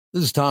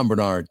This is Tom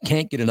Bernard.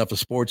 Can't get enough of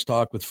sports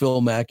talk with Phil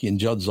Mackey and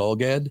Judd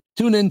Zolgad?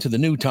 Tune in to the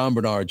new Tom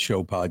Bernard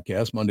Show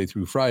podcast Monday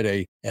through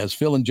Friday as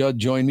Phil and Judd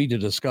join me to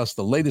discuss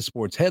the latest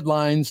sports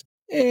headlines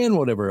and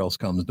whatever else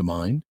comes to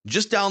mind.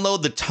 Just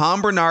download the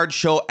Tom Bernard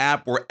Show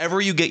app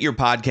wherever you get your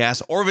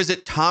podcasts or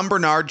visit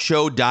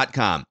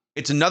tombernardshow.com.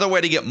 It's another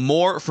way to get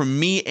more from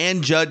me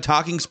and Judd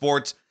talking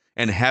sports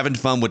and having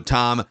fun with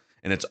Tom,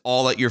 and it's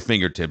all at your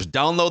fingertips.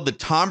 Download the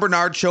Tom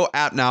Bernard Show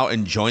app now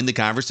and join the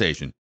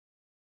conversation.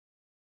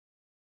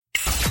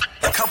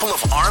 A couple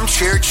of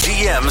armchair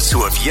GMs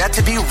who have yet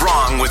to be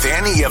wrong with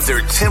any of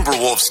their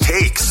Timberwolves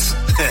takes.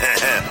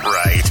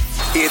 Right.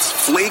 It's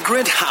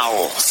Flagrant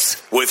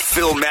Howls with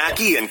Phil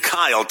Mackey and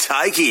Kyle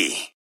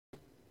Teige.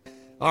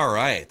 All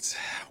right.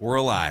 We're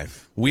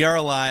alive. We are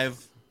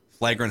alive.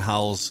 Flagrant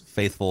Howls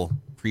faithful.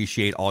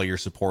 Appreciate all your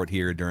support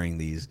here during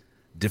these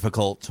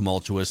difficult,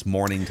 tumultuous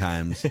morning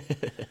times.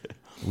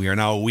 We are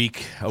now a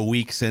week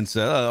since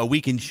a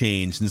week and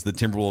change since the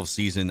Timberwolves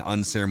season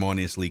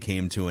unceremoniously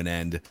came to an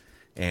end.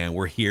 And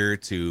we're here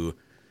to,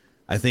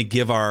 I think,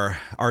 give our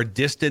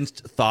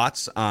distanced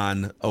thoughts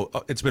on,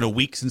 it's been a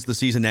week since the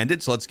season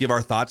ended, so let's give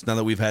our thoughts now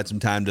that we've had some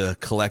time to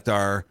collect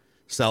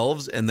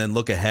ourselves and then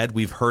look ahead.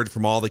 We've heard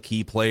from all the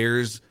key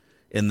players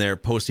in their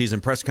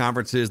postseason press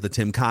conferences, the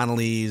Tim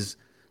Connollys,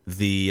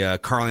 the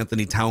Karl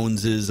Anthony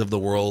Townses of the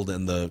world,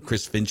 and the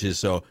Chris Finches.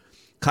 So,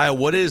 Kyle,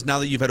 what is, now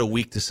that you've had a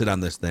week to sit on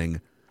this thing,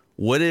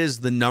 what is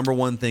the number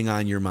one thing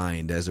on your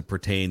mind as it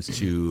pertains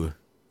to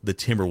the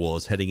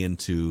Timberwolves heading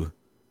into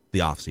the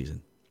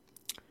offseason?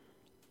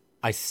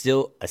 I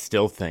still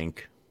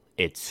think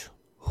it's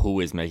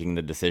who is making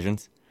the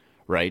decisions,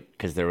 right?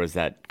 Because there was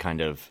that kind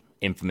of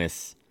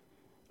infamous,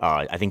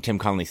 I think Tim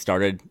Connolly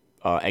started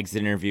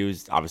exit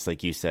interviews. Obviously,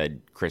 like you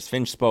said, Chris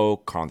Finch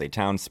spoke, Karl Anthony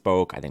Towns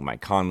spoke. I think Mike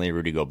Conley,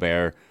 Rudy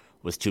Gobert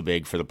was too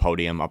big for the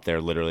podium up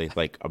there, literally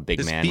like a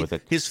big man with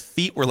it. His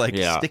feet were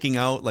sticking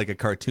out like a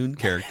cartoon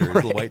character, right.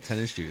 Little white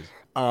tennis shoes.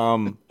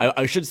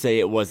 I should say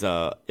it was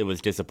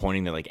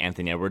disappointing that like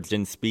Anthony Edwards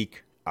didn't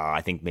speak.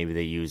 I think maybe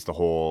they used that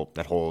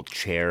whole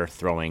chair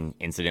throwing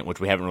incident, which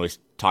we haven't really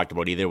talked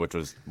about either, which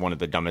was one of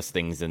the dumbest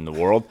things in the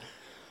world.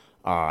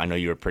 I know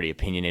you were pretty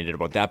opinionated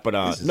about that,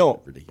 but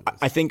no,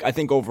 I think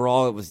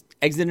overall it was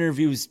exit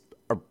interviews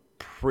are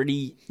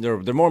pretty.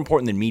 They're more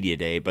important than media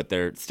day, but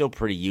they're still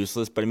pretty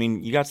useless. But I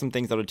mean, you got some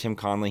things out of Tim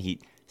Connolly. He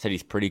said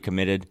he's pretty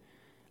committed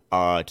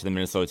to the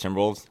Minnesota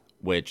Timberwolves,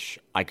 which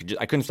I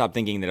couldn't stop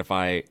thinking that if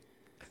I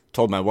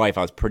told my wife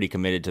I was pretty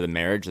committed to the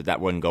marriage, that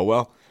wouldn't go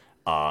well.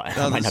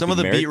 Some of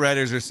the beat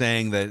writers are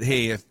saying that,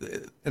 hey,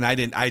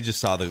 I just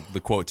saw the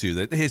quote too,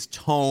 that his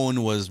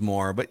tone was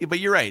more, but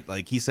you're right.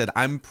 Like he said,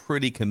 I'm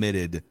pretty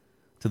committed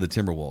to the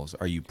Timberwolves.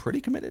 Are you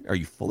pretty committed? Are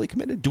you fully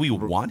committed? Do we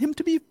want him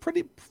to be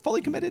pretty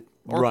fully committed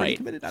or right. pretty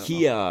committed? I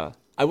don't know.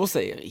 I will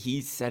say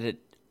he said it,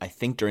 I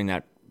think during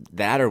that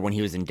or when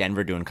he was in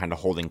Denver doing kind of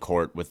holding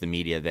court with the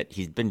media, that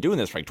he's been doing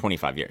this for like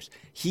 25 years.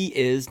 He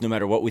is, no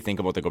matter what we think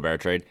about the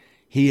Gobert trade,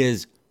 he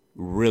is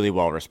really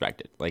well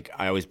respected. Like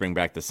I always bring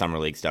back the summer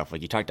league stuff.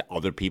 Like you talk to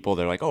other people,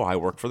 they're like, "Oh, I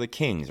work for the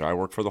Kings or I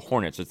work for the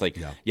Hornets." It's like,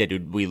 yeah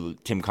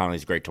dude, Tim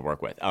Connolly's great to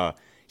work with.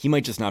 He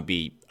might just not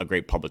be a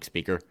great public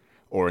speaker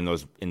or in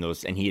those,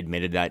 and he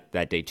admitted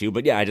that day too.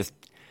 But yeah, I just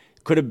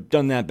could have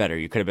done that better.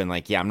 You could have been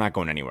like, "Yeah, I'm not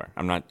going anywhere.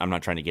 I'm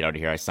not trying to get out of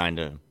here. I signed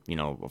a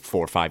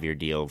 4 or 5 year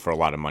deal for a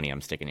lot of money.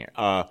 I'm sticking here."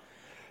 But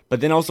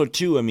then also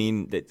too, I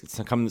mean,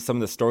 some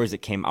of the stories that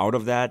came out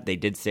of that, they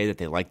did say that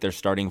they like their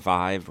starting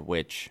five,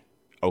 which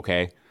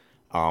okay.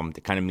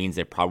 That kind of means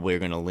they probably are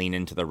going to lean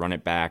into the run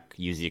it back,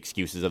 use the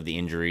excuses of the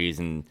injuries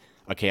and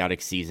a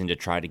chaotic season to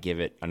try to give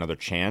it another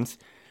chance.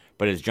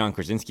 But as John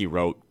Krasinski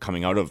wrote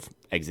coming out of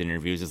exit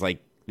interviews, is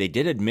like they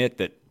did admit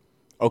that,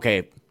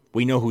 okay,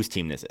 we know whose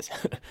team this is.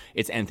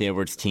 It's Anthony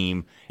Edwards'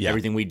 team. Yeah.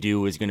 Everything we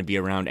do is going to be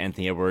around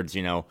Anthony Edwards.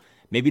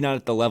 Maybe not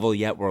at the level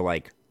yet where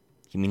like,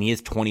 I mean, he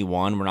is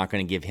 21. We're not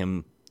going to give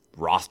him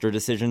roster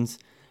decisions,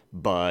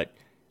 but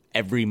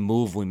every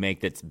move we make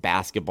that's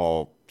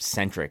basketball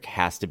centric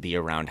has to be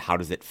around how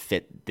does it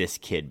fit this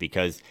kid,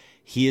 because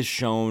he has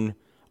shown,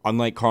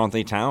 unlike Karl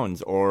Anthony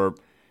Towns or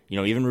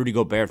even Rudy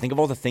Gobert, think of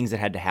all the things that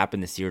had to happen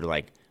this year to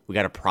like, we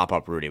got to prop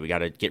up Rudy, we got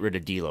to get rid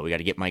of D'Lo, we got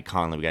to get Mike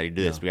Conley, we got to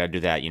do this, we got to do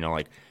that,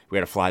 like we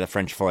got to fly the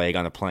French flag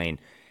on the plane.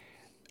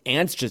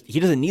 Ant's just, he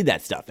doesn't need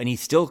that stuff, and he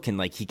still can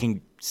he can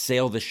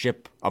sail the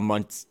ship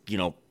amongst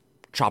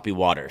choppy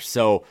waters.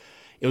 So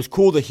it was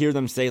cool to hear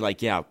them say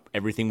like, yeah,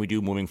 everything we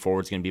do moving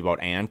forward is going to be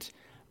about Ant.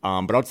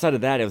 But outside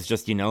of that, it was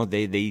just,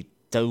 they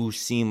do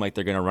seem like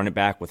they're going to run it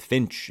back with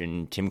Finch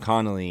and Tim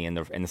Connolly and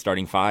the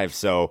starting five.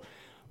 So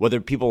whether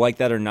people like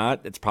that or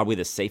not, it's probably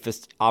the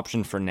safest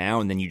option for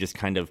now. And then you just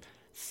kind of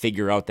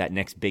figure out that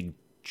next big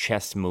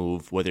chess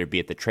move, whether it be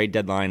at the trade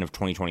deadline of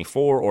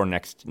 2024 or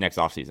next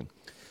offseason.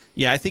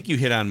 Yeah, I think you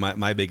hit on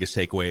my biggest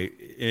takeaway.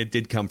 It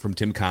did come from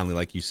Tim Connolly,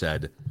 like you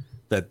said,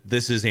 that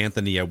this is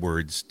Anthony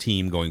Edwards'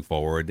 team going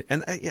forward.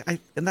 And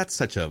and that's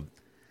such a,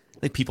 I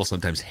think people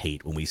sometimes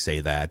hate when we say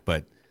that,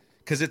 but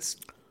because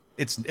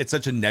it's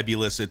such a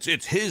nebulous,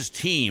 it's his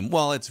team.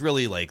 Well, it's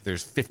really like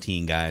there's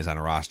 15 guys on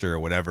a roster or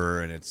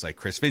whatever, and it's like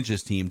Chris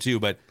Finch's team too.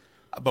 But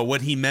But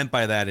what he meant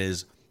by that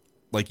is,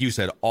 like you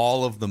said,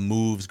 all of the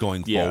moves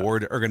going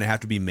forward are going to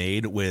have to be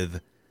made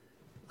with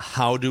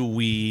how do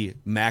we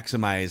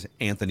maximize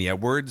Anthony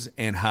Edwards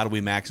and how do we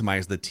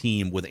maximize the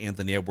team with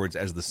Anthony Edwards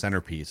as the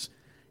centerpiece.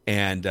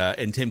 And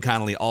Tim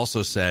Connolly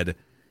also said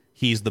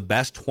he's the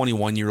best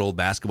 21-year-old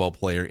basketball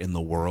player in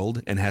the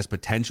world and has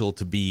potential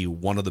to be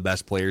one of the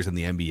best players in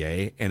the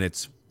NBA.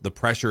 And the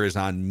pressure is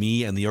on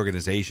me and the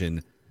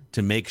organization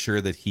to make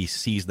sure that he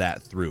sees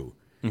that through.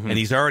 Mm-hmm. And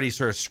he's already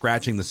sort of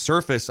scratching the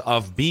surface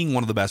of being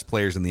one of the best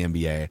players in the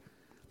NBA.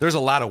 There's a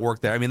lot of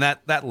work there. I mean,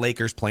 that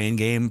Lakers playing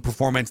game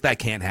performance, that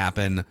can't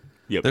happen.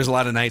 Yep. There's a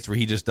lot of nights where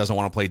he just doesn't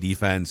want to play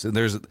defense.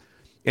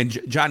 And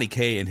Johnny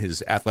K in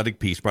his athletic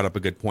piece brought up a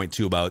good point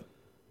too about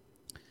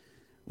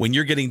when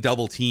you're getting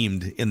double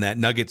teamed in that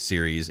Nuggets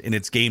series and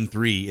it's game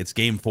 3, it's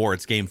game 4,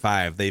 it's game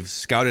 5. They've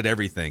scouted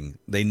everything.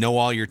 They know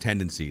all your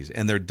tendencies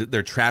and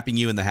they're trapping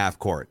you in the half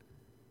court.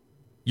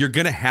 You're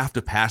going to have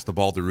to pass the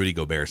ball to Rudy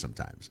Gobert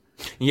sometimes.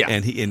 Yeah.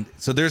 And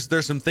so there's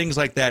some things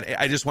like that.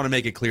 I just want to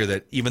make it clear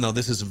that even though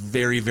this is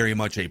very, very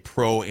much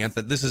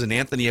this is an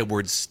Anthony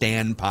Edwards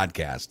stan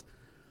podcast,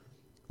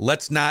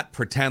 let's not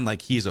pretend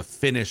like he's a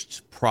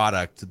finished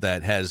product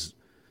that has,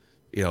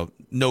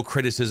 no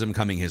criticism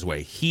coming his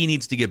way. He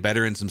needs to get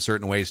better in some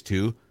certain ways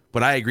too.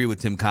 But I agree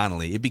with Tim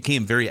Connolly. It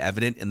became very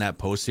evident in that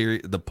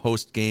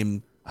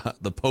postseason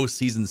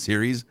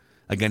series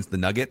against the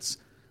Nuggets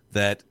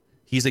that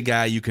he's a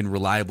guy you can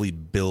reliably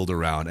build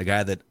around, a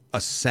guy that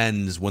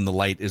ascends when the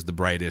light is the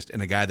brightest,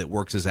 and a guy that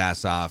works his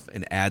ass off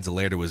and adds a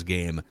layer to his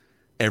game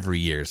every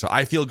year. So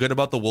I feel good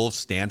about the Wolves'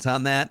 stance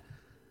on that.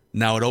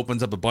 Now it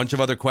opens up a bunch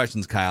of other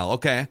questions, Kyle.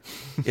 Okay,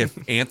 if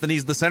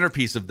Anthony's the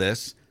centerpiece of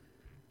this,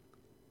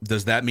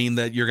 does that mean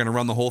that you're going to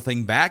run the whole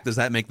thing back? Does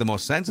that make the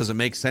most sense? Does it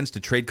make sense to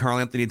trade Karl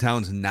Anthony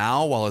Towns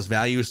now while his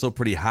value is still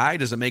pretty high?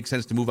 Does it make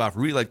sense to move off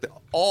Rudy?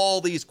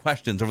 All these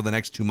questions over the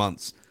next 2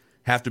 months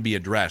have to be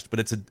addressed.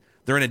 But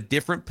they're in a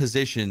different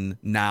position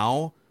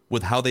now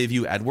with how they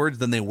view Edwards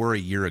than they were a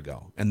year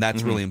ago. And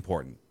that's really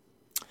important.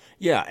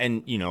 Yeah.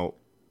 And,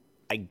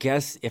 I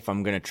guess if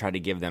I'm going to try to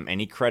give them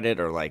any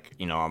credit or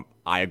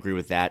I agree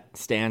with that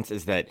stance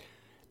is that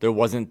there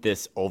wasn't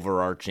this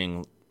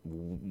overarching,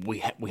 we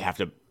have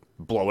to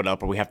blow it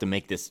up or we have to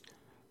make this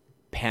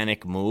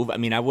panic move. I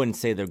mean, I wouldn't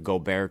say the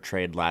Gobert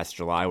trade last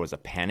July was a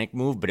panic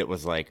move, but it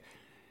was like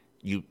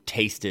you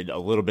tasted a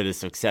little bit of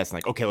success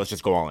and okay, let's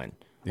just go all in.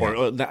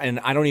 Yeah.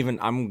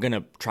 I'm going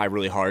to try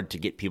really hard to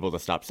get people to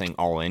stop saying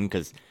all in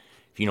because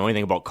if you know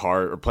anything about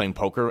card or playing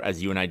poker,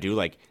 as you and I do,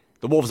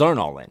 the Wolves aren't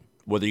all in.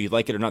 Whether you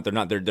like it or not, they're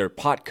not. They're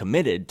pot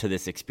committed to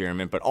this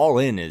experiment, but all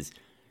in is,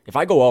 if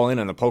I go all in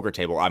on the poker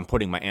table, I'm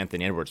putting my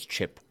Anthony Edwards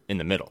chip in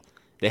the middle.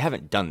 They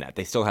haven't done that.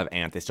 They still have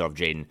Ant, they still have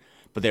Jaden,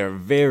 but they're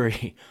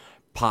very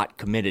pot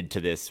committed to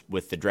this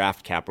with the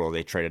draft capital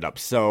they traded up.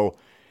 So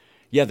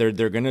yeah, they're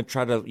going to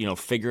try to,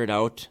 figure it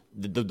out.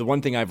 The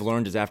one thing I've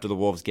learned is after the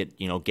Wolves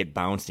get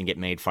bounced and get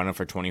made fun of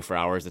for 24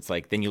 hours, it's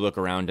then you look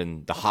around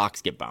and the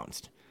Hawks get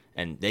bounced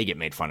and they get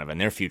made fun of and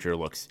their future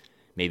looks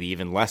maybe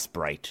even less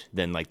bright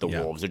than the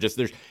Wolves.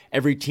 There's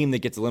every team that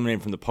gets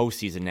eliminated from the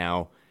postseason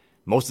now,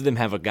 most of them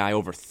have a guy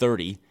over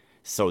 30.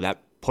 So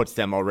that puts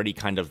them already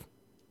kind of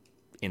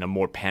in a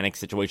more panic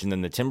situation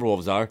than the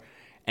Timberwolves are.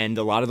 And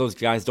a lot of those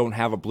guys don't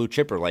have a blue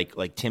chipper.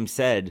 Like Tim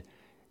said,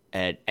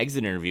 at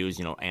exit interviews,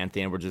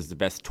 Anthony Edwards is the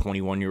best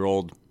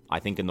 21-year-old, I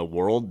think, in the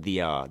world.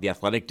 The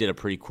Athletic did a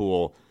pretty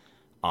cool,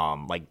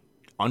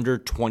 under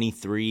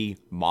 23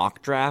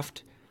 mock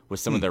draft with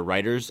some of their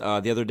writers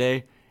the other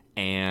day,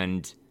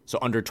 and so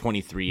under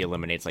 23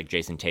 eliminates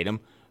Jason Tatum,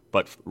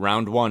 but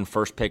round 1,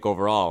 first pick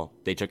overall,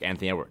 they took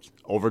Anthony Edwards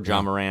over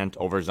John Morant,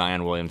 over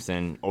Zion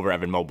Williamson, over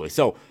Evan Mobley.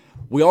 So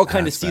we all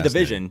kind of see the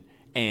vision,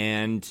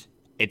 and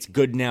it's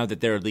good now that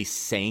they're at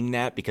least saying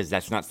that because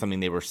that's not something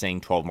they were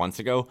saying 12 months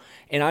ago.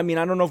 And I mean,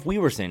 I don't know if we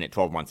were saying it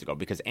 12 months ago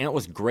because Ant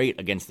was great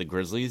against the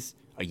Grizzlies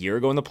a year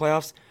ago in the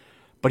playoffs,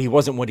 but he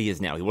wasn't what he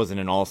is now. He wasn't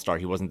an all-star.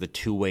 He wasn't the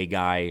two-way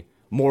guy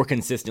more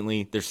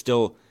consistently. There's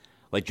still,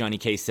 like Johnny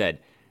K said,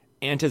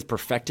 Ant is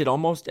perfected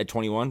almost at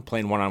 21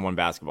 playing one-on-one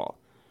basketball.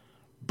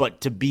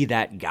 But to be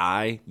that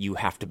guy, you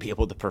have to be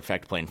able to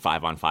perfect playing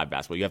 5-on-5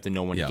 basketball. You have to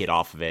know when to get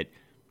off of it.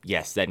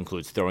 Yes, that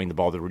includes throwing the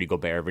ball to Rudy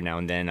Gobert every now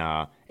and then.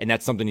 And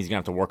that's something he's going to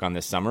have to work on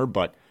this summer.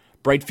 But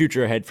bright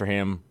future ahead for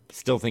him.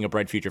 Still think a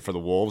bright future for the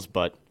Wolves.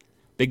 But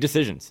big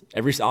decisions.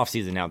 Every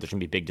offseason now, there's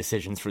going to be big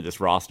decisions for this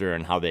roster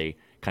and how they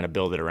kind of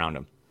build it around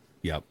him.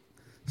 Yep.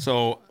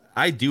 So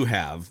I do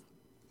have,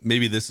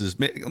 maybe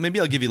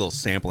I'll give you a little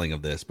sampling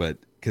of this, but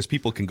because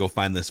people can go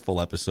find this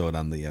full episode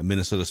on the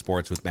Minnesota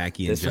Sports with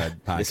Mackey and Judd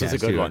podcast. This is a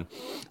good one.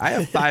 I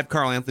have 5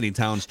 Karl Anthony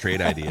Towns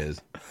trade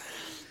ideas.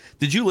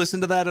 Did you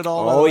listen to that at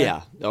all? Oh,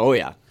 yeah. Oh,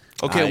 yeah.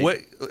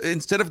 Okay,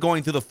 instead of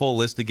going through the full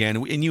list again,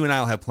 and you and I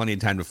will have plenty of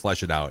time to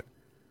flesh it out.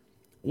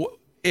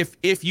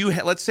 If you,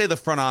 let's say the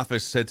front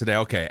office said today,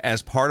 okay,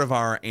 as part of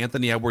our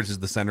Anthony Edwards is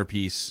the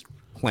centerpiece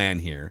plan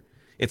here,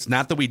 it's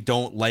not that we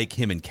don't like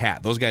him and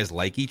Cat. Those guys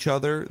like each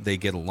other. They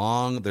get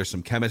along. There's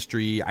some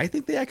chemistry. I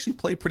think they actually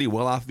play pretty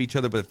well off of each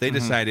other. But if they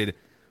decided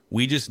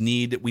We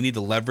need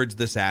to leverage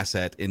this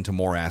asset into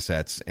more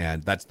assets,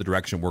 and that's the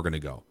direction we're going to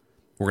go.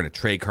 We're going to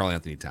trade Karl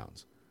Anthony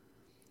Towns.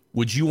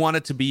 Would you want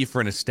it to be for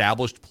an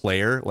established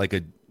player, like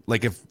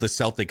if the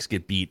Celtics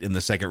get beat in the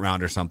second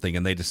round or something,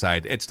 and they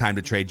decide it's time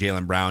to trade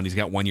Jaylen Brown, he's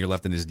got 1 year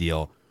left in his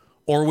deal,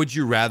 or would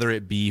you rather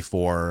it be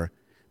for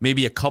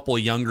maybe a couple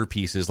younger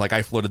pieces, like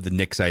I floated the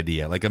Knicks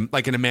idea, like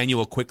an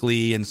Emmanuel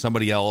Quickley and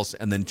somebody else,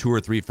 and then 2 or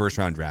 3 first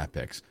round draft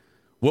picks?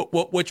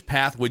 Which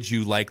path would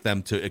you like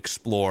them to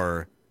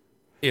explore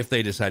if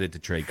they decided to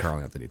trade Karl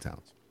Anthony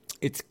Towns?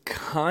 It's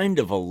kind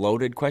of a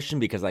loaded question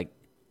because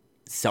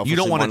selfishly you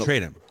don't want to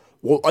trade him.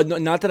 Well,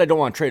 not that I don't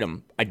want to trade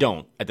him. I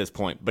don't at this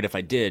point. But if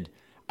I did,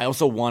 I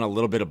also want a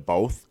little bit of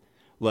both.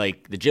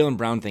 Like the Jaylen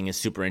Brown thing is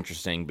super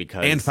interesting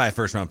because and 5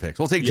 first round picks.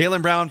 We'll take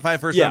Jaylen Brown,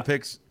 5 first round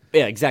picks.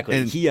 Yeah, exactly.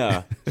 And he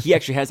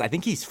actually has. I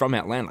think he's from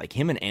Atlanta. Like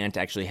him and Ant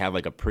actually have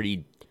like a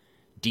pretty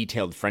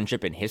detailed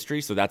friendship and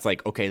history. So that's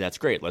like okay, that's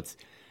great. Let's.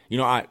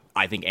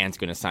 I think Ant's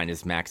going to sign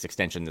his max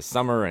extension this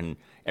summer and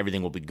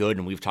everything will be good.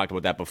 And we've talked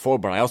about that before,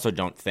 but I also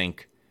don't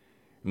think,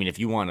 if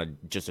you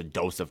want just a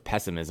dose of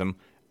pessimism,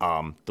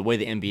 the way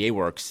the NBA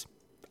works,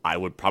 I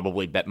would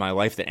probably bet my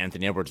life that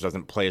Anthony Edwards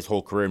doesn't play his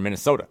whole career in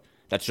Minnesota.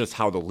 That's just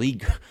how the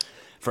league,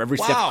 for every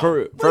Steph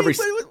Curry,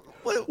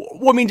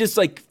 just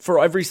like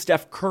for every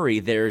Steph Curry,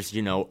 there's,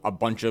 a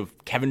bunch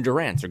of Kevin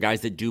Durant's or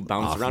guys that do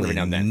bounce around every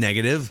now and then.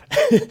 Negative.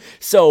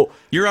 So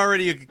you're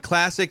already a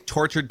classic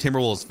tortured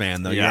Timberwolves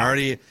fan, though.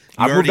 Yeah.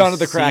 I moved on to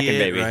the Kraken,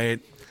 baby. Right?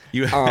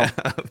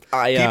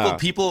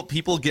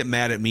 People get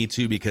mad at me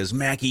too because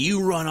Mackie,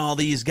 you run all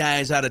these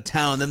guys out of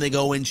town, then they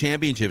go win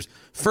championships.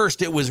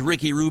 First it was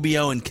Ricky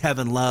Rubio and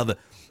Kevin Love,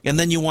 and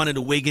then you wanted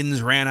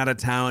Wiggins ran out of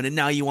town, and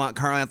now you want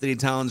Karl Anthony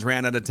Towns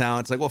ran out of town.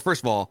 It's like, well,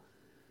 first of all,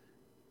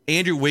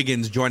 Andrew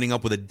Wiggins joining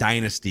up with a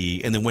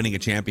dynasty and then winning a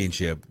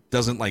championship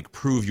doesn't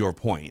prove your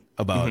point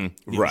about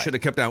you should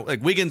have kept out.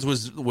 Like Wiggins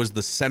was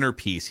the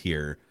centerpiece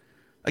here.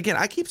 Again,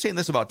 I keep saying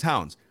this about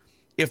Towns.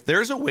 If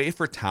there's a way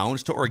for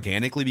Towns to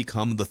organically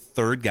become the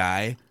third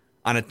guy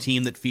on a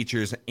team that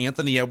features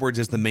Anthony Edwards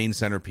as the main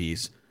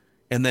centerpiece,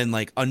 and then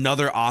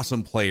another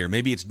awesome player,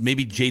 maybe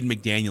Jaden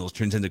McDaniels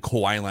turns into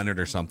Kawhi Leonard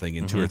or something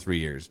in 2 or 3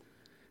 years,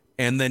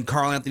 and then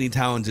Karl Anthony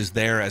Towns is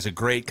there as a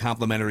great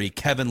complimentary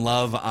Kevin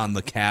Love on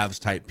the Cavs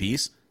type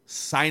piece,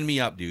 sign me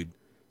up, dude.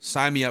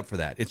 Sign me up for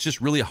that. It's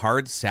just really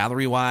hard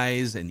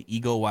salary-wise and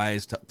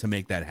ego-wise to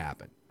make that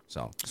happen.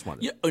 So just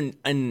wanted to...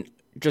 and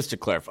just to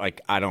clarify,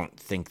 I don't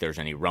think there's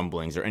any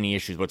rumblings or any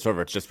issues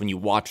whatsoever. It's just when you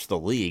watch the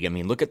league,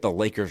 look at the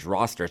Lakers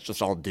roster. It's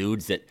just all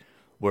dudes that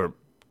were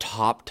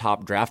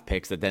top draft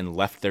picks that then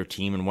left their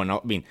team and went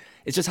out.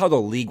 It's just how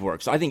the league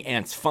works. So I think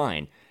Ant's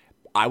fine.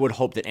 I would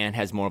hope that Ant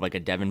has more of a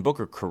Devin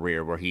Booker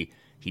career where he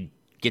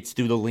gets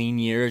through the lean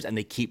years and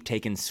they keep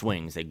taking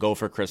swings. They go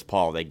for Chris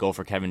Paul. They go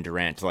for Kevin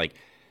Durant. So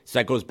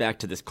that goes back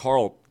to this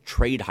Karl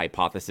trade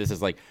hypothesis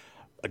is a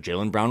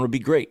Jaylen Brown would be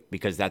great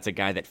because that's a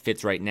guy that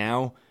fits right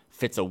now,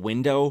 fits a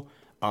window.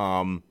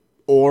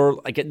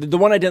 Or the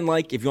one I didn't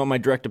like, if you want my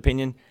direct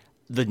opinion,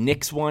 the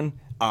Knicks one,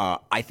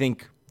 I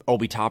think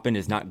Obi Toppin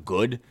is not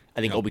good.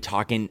 I think Obi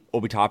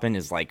Toppin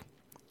is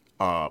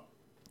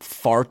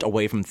fart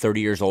away from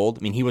 30 years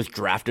old. He was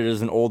drafted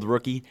as an old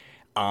rookie.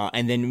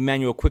 And then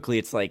Emmanuel Quickley,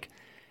 it's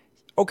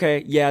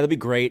okay, yeah, that'd be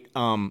great.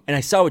 And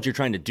I saw what you're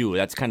trying to do.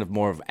 That's kind of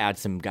more of add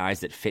some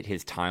guys that fit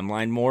his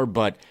timeline more.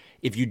 But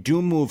if you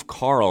do move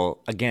Karl,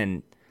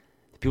 again,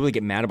 people that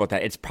get mad about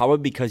that, it's probably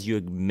because you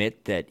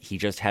admit that he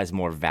just has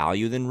more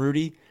value than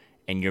Rudy,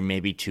 and you're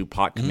maybe too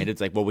pot committed.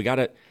 It's we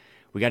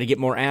got to get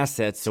more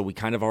assets, so we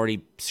kind of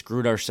already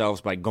screwed ourselves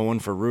by going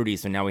for Rudy,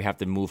 so now we have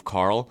to move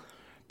Karl.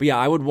 But yeah,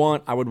 I would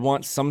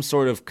want some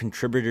sort of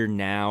contributor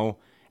now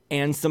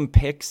and some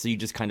picks, so you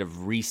just kind of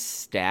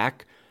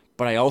restack.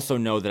 But I also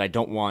know that I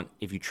don't want,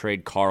 if you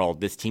trade Karl,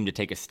 this team to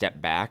take a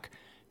step back,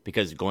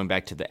 because going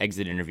back to the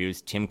exit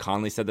interviews, Tim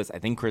Conley said this, I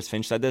think Chris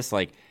Finch said this,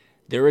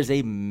 there is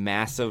a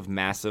massive,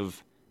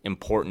 massive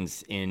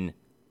importance in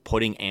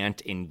putting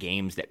Ant in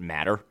games that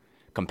matter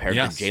compared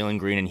to Jalen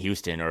Green in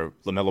Houston or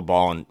LaMelo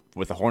Ball and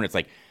with the Hornets.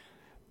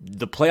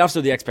 The playoffs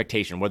are the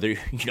expectation, whether,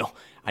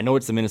 I know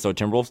it's the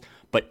Minnesota Timberwolves,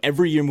 but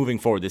every year moving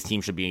forward, this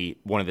team should be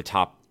one of the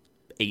top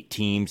 8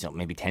 teams,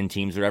 maybe 10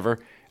 teams or whatever.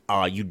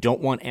 You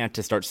don't want Ant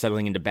to start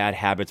settling into bad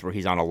habits where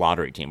he's on a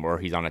lottery team or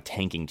he's on a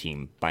tanking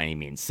team by any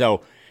means.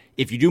 So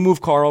if you do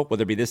move Karl,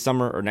 whether it be this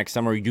summer or next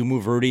summer, you do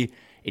move Rudy,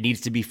 it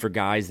needs to be for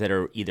guys that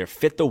are either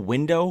fit the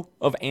window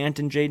of Ant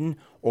and Jaden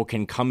or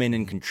can come in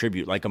and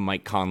contribute like a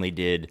Mike Conley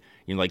did,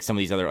 like some of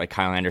these other,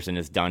 Kyle Anderson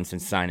has done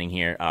since signing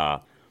here.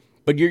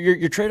 But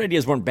your trade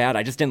ideas weren't bad.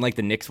 I just didn't like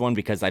the Knicks one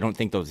because I don't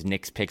think those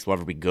Knicks picks will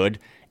ever be good,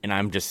 and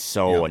I'm just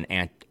so an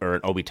Ant or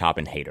an Obi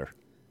Toppin hater.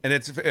 And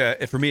it's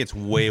for me, it's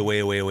way,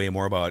 way, way, way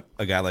more about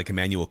a guy like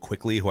Emmanuel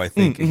Quickley, who I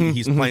think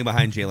he's playing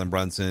behind Jalen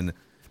Brunson,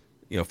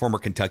 former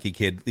Kentucky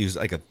kid. He was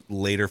a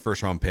later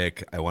first-round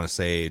pick, I want to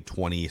say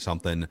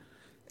 20-something.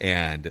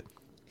 And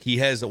he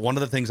has one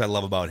of the things I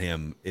love about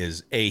him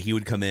is, he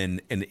would come in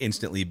and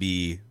instantly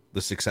be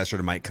the successor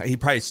to Mike.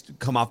 He'd probably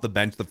come off the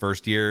bench the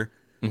first year,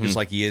 just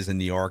like he is in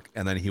New York,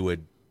 and then he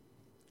would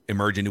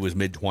emerge into his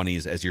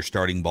mid-20s as your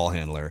starting ball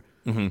handler.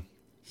 Mm-hmm.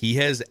 He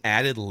has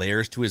added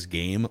layers to his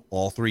game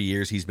all 3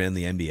 years he's been in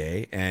the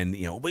NBA. And,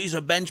 but he's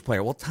a bench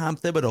player. Well, Tom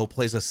Thibodeau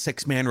plays a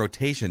 6-man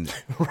rotation.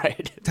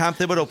 Right. Tom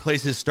Thibodeau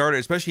plays his starter,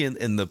 especially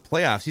in the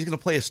playoffs. He's going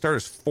to play his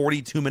starters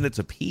 42 minutes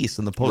apiece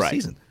in the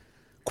postseason. Right.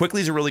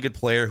 Quickly's a really good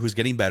player who's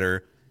getting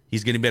better.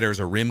 He's getting better as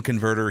a rim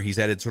converter. He's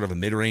added sort of a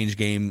mid-range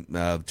game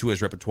to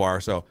his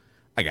repertoire. So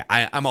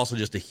I'm also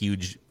just a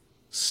huge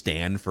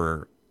stan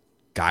for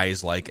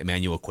guys like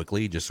Emmanuel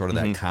Quickly, just sort of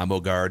that combo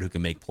guard who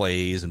can make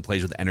plays and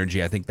plays with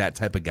energy. I think that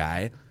type of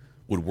guy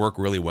would work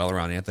really well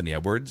around Anthony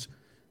Edwards.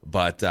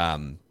 But,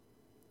 to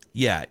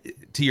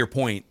your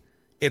point,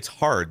 it's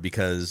hard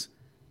because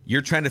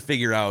you're trying to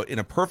figure out, in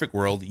a perfect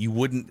world, you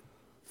wouldn't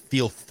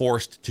feel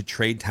forced to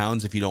trade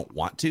Towns if you don't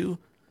want to.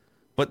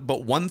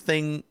 But one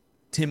thing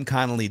Tim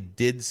Connolly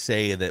did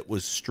say that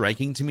was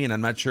striking to me, and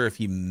I'm not sure if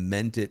he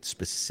meant it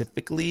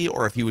specifically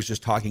or if he was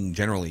just talking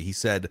generally. He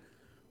said,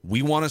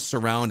 we want to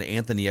surround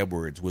Anthony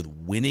Edwards with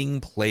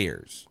winning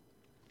players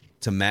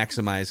to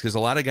maximize, because a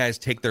lot of guys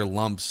take their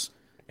lumps,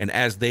 and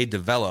as they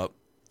develop,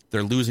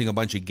 they're losing a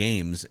bunch of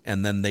games,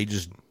 and then they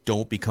just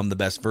don't become the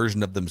best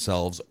version of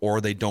themselves,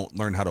 or they don't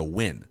learn how to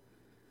win.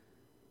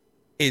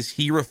 Is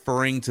he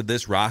referring to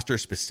this roster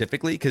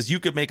specifically? Because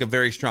you could make a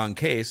very strong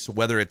case,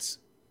 whether it's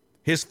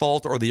his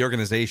fault or the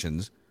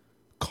organization's.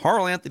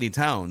 Karl Anthony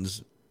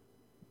Towns,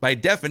 by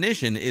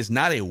definition, is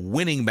not a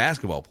winning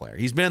basketball player.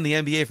 He's been in the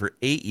NBA for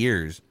 8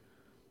 years,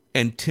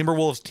 and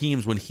Timberwolves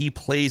teams, when he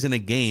plays in a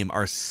game,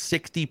 are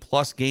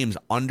 60-plus games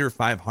under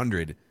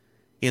 500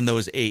 in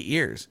those 8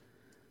 years.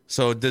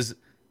 So does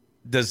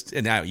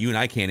and now you and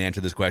I can't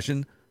answer this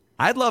question.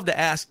 I'd love to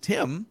ask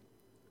Tim.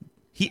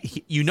 He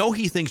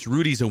thinks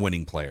Rudy's a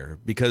winning player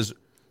because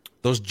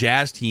those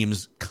Jazz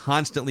teams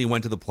constantly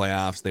went to the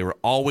playoffs. They were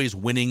always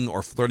winning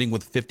or flirting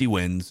with 50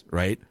 wins,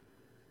 right?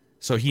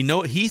 So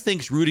he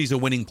thinks Rudy's a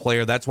winning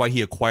player. That's why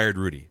he acquired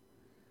Rudy.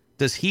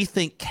 Does he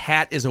think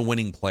Cat is a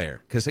winning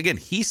player? Because, again,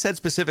 he said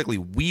specifically,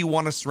 we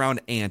want to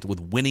surround Ant with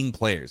winning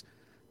players.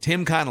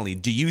 Tim Connolly,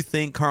 do you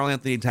think Karl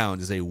Anthony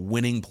Towns is a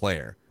winning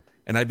player?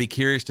 And I'd be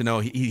curious to know.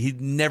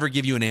 He'd never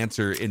give you an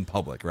answer in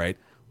public, right?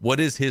 What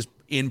is his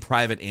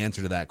in-private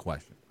answer to that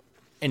question?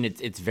 And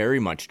it's very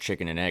much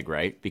chicken and egg,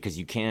 right? Because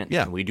you can't.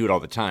 Yeah. We do it all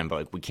the time,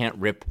 but we can't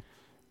rip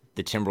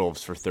the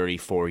Timberwolves for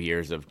 34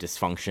 years of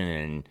dysfunction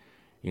and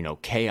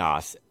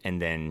chaos,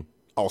 and then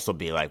also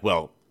be like,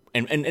 well,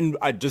 and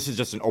this is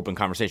just an open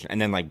conversation, and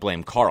then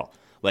blame Karl.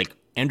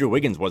 Andrew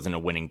Wiggins wasn't a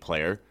winning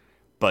player,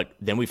 but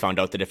then we found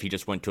out that if he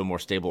just went to a more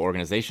stable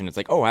organization, it's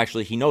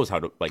actually he knows how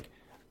to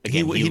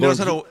Again, he knows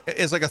how to.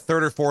 It's like a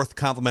third or fourth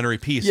complementary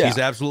piece. Yeah. He's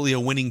absolutely a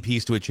winning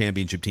piece to a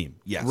championship team.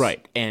 Yes,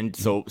 right. And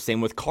so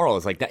same with Karl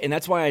is like that, and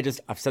that's why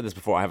I've said this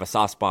before. I have a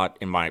soft spot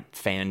in my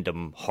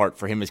fandom heart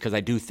for him, is because I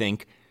do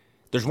think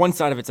there's one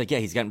side of it's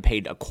he's gotten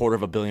paid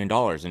 $250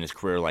 million in his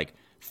career.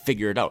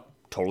 Figure it out.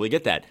 Totally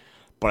get that.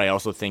 But I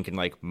also think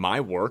in my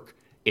work,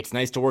 it's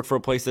nice to work for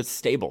a place that's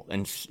stable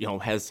and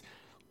has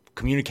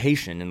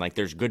communication and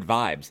there's good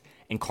vibes.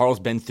 And Karl's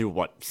been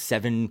through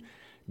 7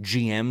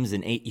 GMs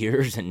in 8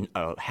 years and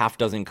a half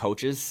dozen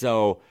coaches.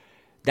 So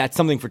that's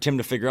something for Tim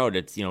to figure out.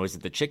 It's, is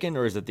it the chicken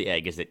or is it the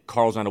egg? Is it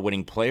Karl's not a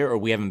winning player or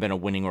we haven't been a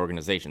winning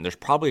organization? There's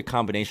probably a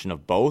combination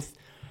of both.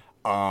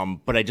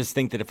 But I just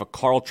think that if a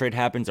Karl trade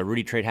happens, a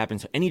Rudy trade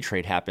happens, any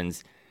trade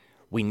happens,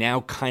 we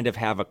now kind of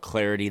have a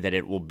clarity that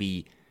it will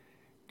be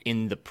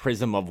in the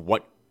prism of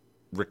what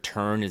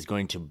return is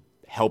going to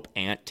help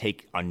Ant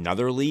take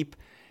another leap.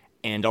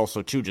 And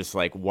also too, just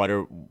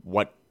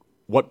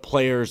what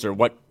players or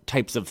what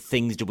types of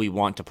things do we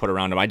want to put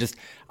around him?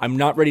 I'm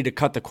not ready to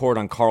cut the cord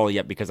on Karl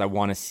yet because I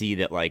want to see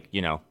that I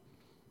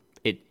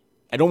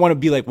don't want to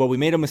be well, we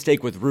made a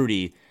mistake with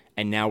Rudy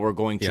and now we're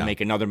going to make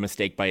another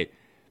mistake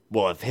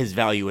if his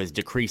value has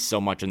decreased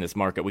so much in this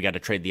market, we got to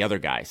trade the other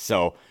guy.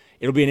 So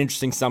it'll be an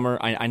interesting summer.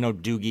 I know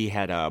Doogie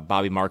had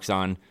Bobby Marks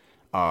on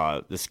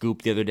the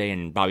Scoop the other day,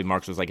 and Bobby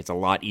Marks was it's a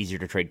lot easier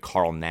to trade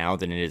Karl now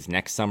than it is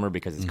next summer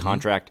because his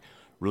contract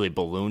really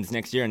balloons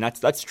next year, and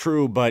that's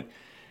true, but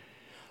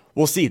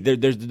we'll see.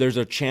 There's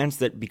a chance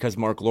that because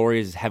Mark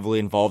Lowry is heavily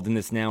involved in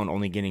this now and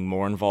only getting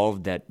more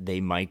involved, that they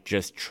might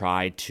just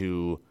try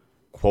to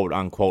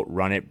quote-unquote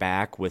run it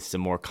back with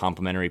some more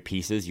complementary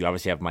pieces. You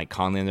obviously have Mike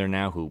Conley in there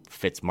now who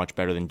fits much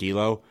better than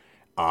D'Lo.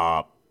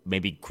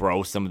 Maybe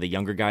grow some of the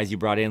younger guys you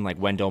brought in, like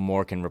Wendell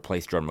Moore can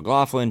replace Jordan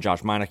McLaughlin.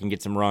 Josh Minott can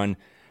get some run.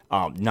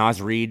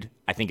 Naz Reid,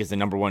 I think, is the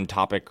number one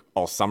topic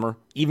all summer.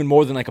 Even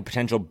more than a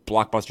potential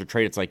blockbuster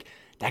trade. It's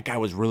that guy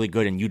was really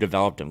good and you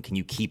developed him. Can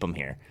you keep him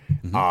here?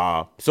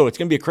 So it's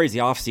going to be a crazy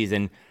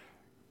offseason.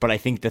 But I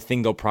think the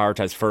thing they'll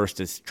prioritize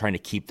first is trying to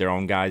keep their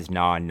own guys,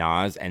 and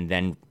Naz, and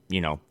then,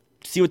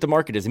 see what the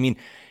market is. I mean,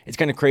 it's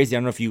kind of crazy. I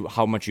don't know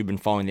how much you've been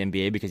following the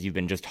NBA because you've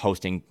been just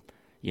hosting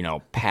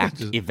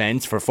packed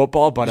events for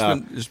football, but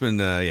just been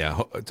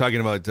talking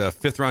about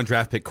 5th round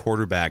draft pick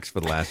quarterbacks for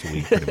the last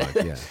week, pretty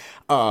much.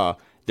 Yeah.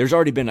 There's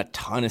already been a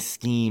ton of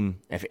steam.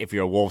 If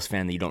you're a Wolves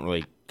fan that you don't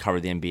really cover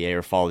the NBA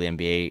or follow the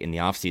NBA in the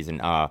offseason,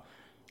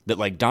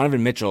 that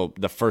Donovan Mitchell,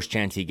 the first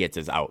chance he gets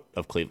is out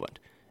of Cleveland,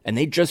 And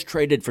they just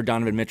traded for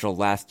Donovan Mitchell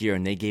last year,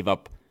 and they gave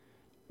up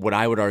what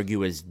I would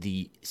argue is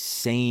the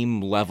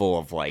same level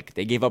of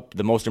they gave up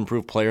the most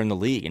improved player in the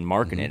league in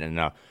Markkanen and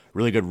a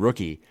really good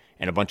rookie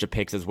and a bunch of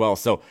picks as well.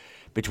 So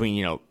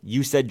between,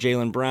 you said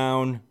Jaylen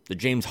Brown, the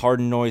James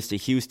Harden noise to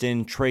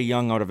Houston, Trae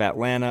Young out of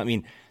Atlanta. I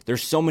mean,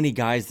 there's so many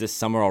guys this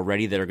summer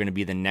already that are going to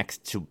be the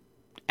next to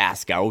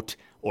ask out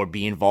or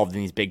be involved in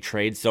these big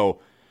trades.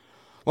 So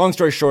long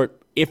story short,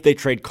 if they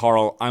trade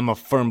Karl, I'm a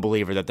firm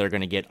believer that they're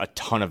going to get a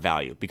ton of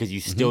value because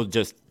you still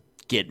just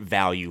get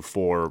value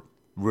for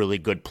really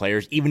good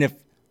players, even if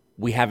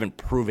we haven't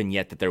proven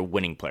yet that they're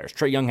winning players.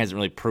 Trae Young hasn't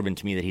really proven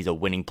to me that he's a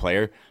winning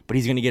player, but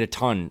he's going to get a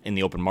ton in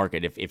the open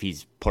market if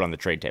he's put on the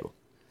trade table.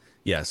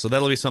 Yeah, so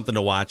that'll be something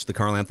to watch, the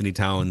Karl Anthony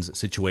Towns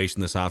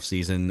situation this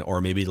offseason,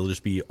 or maybe it'll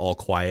just be all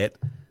quiet.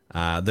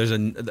 I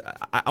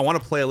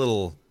want to play a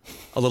little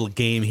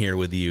game here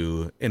with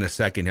you in a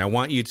second. I'm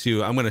going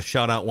to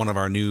shout out one of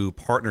our new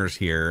partners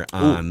here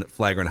on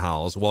Flagrant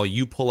Howls while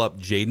you pull up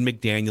Jaden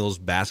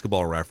McDaniels'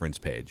 basketball reference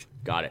page.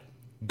 Got it.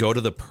 Go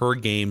to the per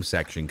game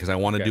section because I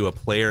want to do a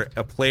player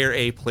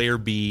A, player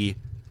B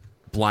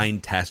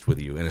blind test with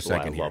you in a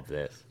second here. I love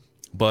this.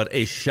 But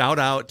a shout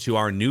out to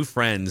our new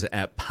friends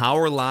at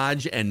Power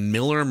Lodge and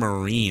Miller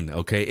Marine.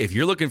 Okay, if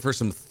you're looking for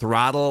some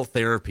throttle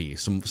therapy,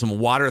 some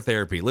water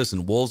therapy,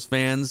 listen, Wolves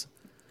fans,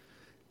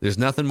 there's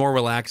nothing more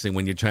relaxing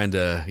when you're trying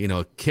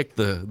to kick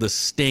the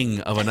sting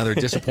of another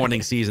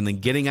disappointing season than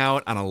getting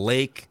out on a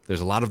lake.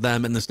 There's a lot of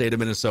them in the state of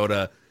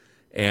Minnesota.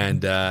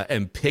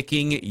 And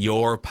picking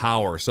your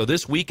power. So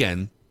this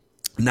weekend,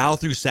 now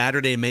through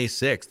Saturday, May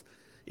 6th,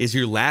 is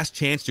your last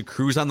chance to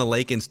cruise on the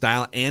lake in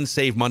style and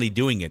save money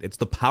doing it. It's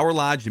the Power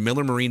Lodge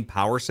Miller Marine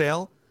Power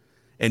Sale.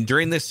 And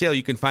during this sale,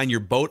 you can find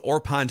your boat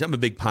or pontoon. I'm a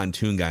big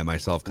pontoon guy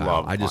myself,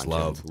 Kyle. I just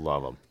love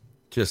them.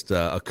 Just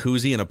a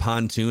koozie and a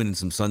pontoon and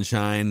some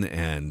sunshine,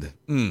 and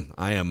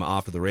I am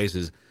off to the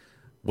races.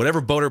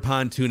 Whatever boat or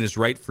pontoon is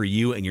right for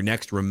you and your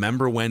next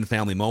Remember When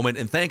family moment.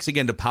 And thanks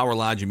again to Power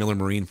Lodge and Miller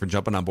Marine for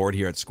jumping on board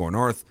here at Score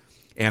North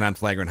and on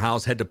Flagrant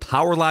Howls. Head to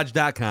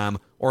powerlodge.com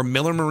or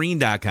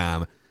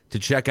millermarine.com to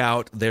check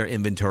out their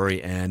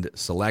inventory and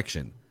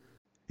selection.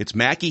 It's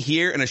Mackie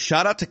here, and a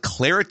shout out to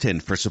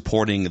Claritin for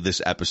supporting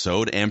this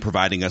episode and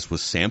providing us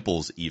with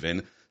samples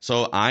even.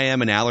 So I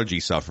am an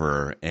allergy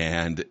sufferer,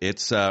 and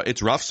it's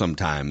rough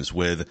sometimes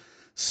with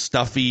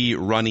stuffy,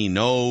 runny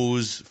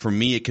nose. For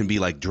me, it can be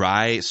like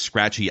dry,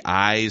 scratchy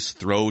eyes,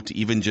 throat,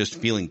 even just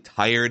feeling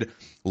tired.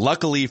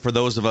 Luckily, for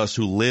those of us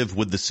who live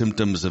with the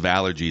symptoms of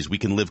allergies, we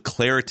can live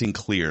Claritin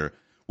Clear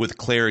with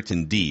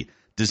Claritin D.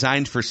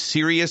 Designed for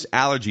serious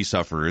allergy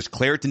sufferers,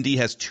 Claritin D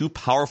has 2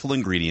 powerful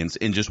ingredients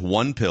in just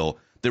one pill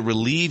that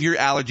relieve your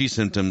allergy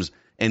symptoms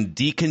and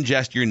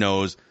decongest your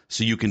nose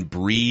so you can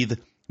breathe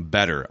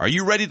better. Are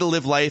you ready to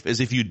live life as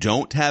if you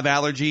don't have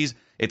allergies?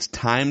 It's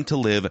time to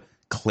live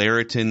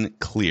Claritin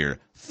Clear.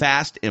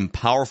 Fast and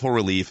powerful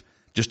relief,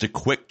 just a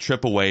quick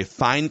trip away.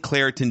 Find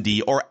Claritin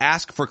D or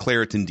ask for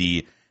Claritin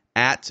D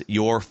at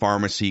your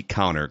pharmacy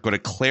counter. Go to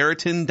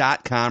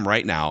Claritin.com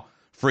right now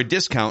for a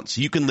discount so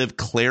you can live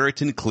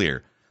Claritin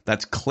Clear.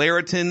 That's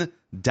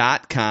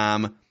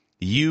Claritin.com.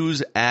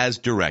 Use as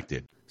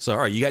directed. So, all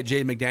right, you got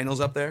Jaden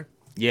McDaniels up there?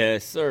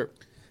 Yes, sir.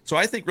 So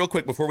I think real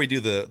quick before we do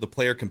the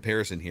player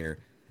comparison here,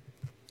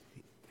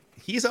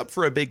 he's up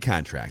for a big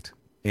contract.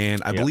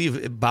 And I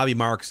believe Bobby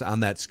Marks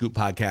on that Scoop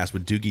podcast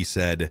with Doogie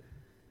said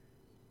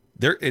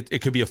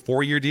it could be a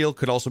 4-year deal,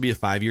 could also be a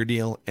 5-year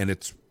deal, and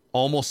it's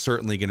almost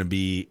certainly going to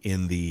be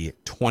in the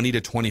 $20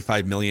 to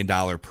 $25 million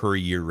per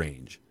year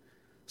range.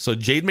 So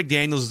Jaden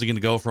McDaniels is going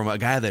to go from a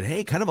guy that,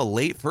 hey, kind of a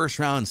late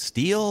first-round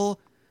steal,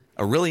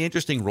 a really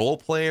interesting role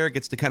player,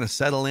 gets to kind of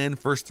settle in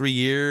first 3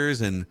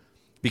 years and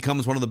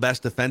becomes one of the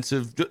best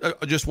defensive,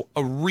 just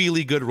a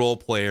really good role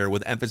player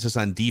with emphasis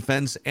on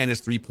defense, and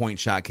his three-point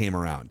shot came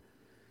around.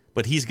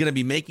 But he's going to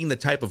be making the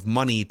type of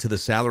money to the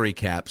salary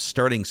cap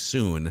starting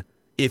soon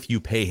if you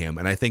pay him,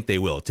 and I think they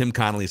will. Tim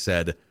Connolly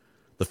said,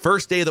 the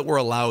first day that we're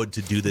allowed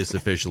to do this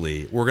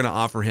officially, we're going to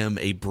offer him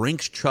a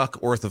Brinks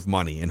truck worth of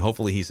money, and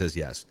hopefully he says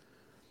yes.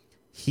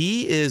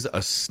 He is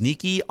a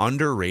sneaky,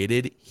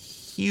 underrated,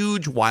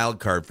 huge wild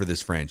card for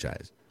this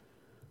franchise.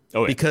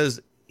 Oh, yeah. Because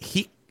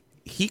he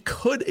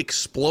could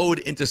explode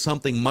into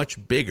something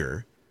much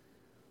bigger.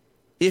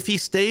 If he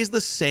stays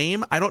the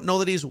same, I don't know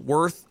that he's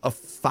worth a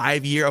 4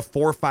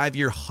 or 5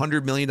 year,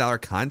 $100 million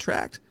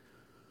contract.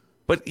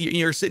 But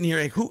you're sitting here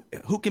like,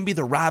 who can be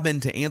the Robin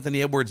to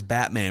Anthony Edwards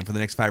Batman for the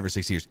next 5 or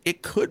 6 years?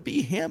 It could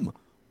be him,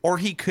 or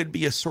he could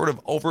be a sort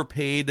of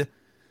overpaid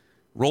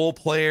role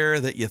player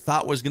that you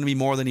thought was going to be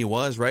more than he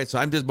was, right?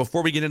 So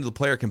before we get into the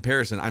player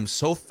comparison, I'm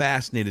so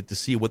fascinated to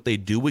see what they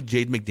do with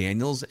Jaden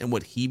McDaniels and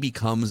what he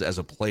becomes as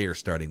a player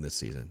starting this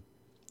season.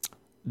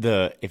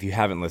 If you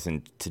haven't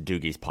listened to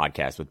Doogie's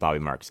podcast with Bobby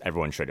Marks,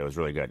 everyone should. It was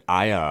really good.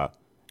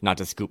 Not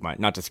to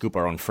scoop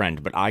our own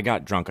friend, but I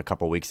got drunk a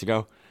couple weeks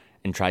ago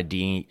and tried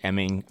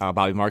DMing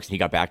Bobby Marks, and he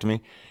got back to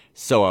me.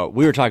 So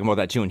we were talking about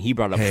that too, and he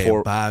brought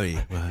up Bobby,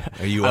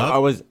 are you up? I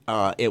was.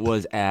 It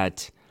was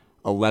at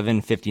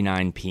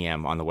 11:59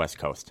 p.m. on the West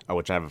Coast,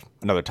 which I have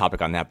another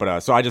topic on that.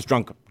 But so I just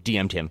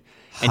DM'd him,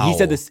 and How?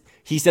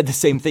 he said the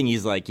same thing.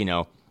 He's like,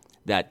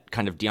 that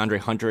kind of DeAndre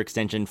Hunter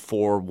extension,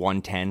 4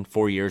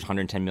 years,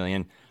 $110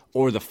 million,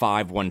 or the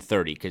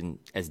 130, because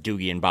as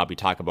Doogie and Bobby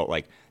talk about,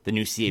 like the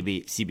new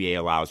CBA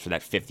allows for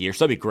that 5th year.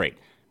 So that'd be great,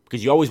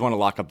 because you always want to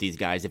lock up these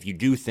guys if you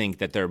do think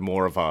that they're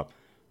more of a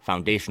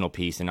foundational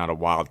piece and not a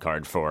wild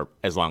card for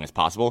as long as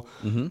possible.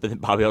 Mm-hmm. But then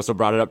Bobby also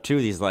brought it up too.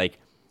 He's like,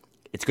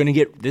 it's going to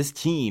get this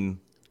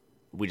team.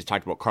 We just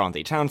talked about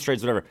Karl-Anthony Towns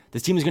trades, whatever.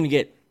 This team is going to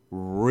get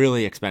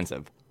really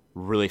expensive,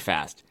 really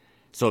fast.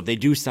 So if they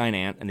do sign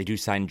Ant and they do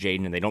sign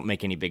Jaden and they don't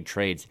make any big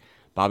trades,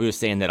 Bobby was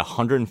saying that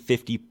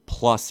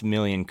 $150+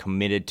 million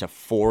committed to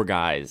 4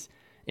 guys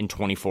in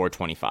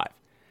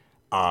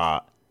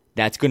 24-25.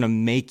 That's going to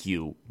make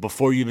you,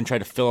 before you even try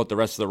to fill out the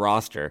rest of the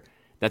roster,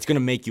 that's going to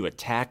make you a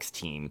tax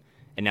team.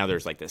 And now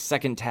there's like this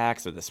second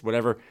tax or this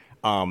whatever.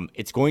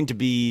 It's going to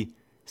be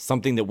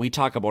something that we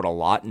talk about a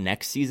lot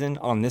next season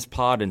on this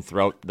pod and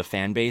throughout the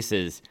fan base,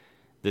 is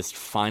this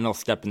final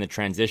step in the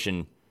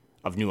transition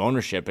of new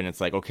ownership. And it's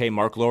like, okay,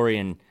 Mark Lowry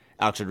and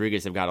Alex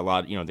Rodriguez have got a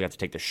lot, they have to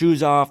take their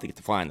shoes off, they get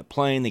to fly on the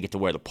plane, they get to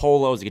wear the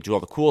polos, they get to do all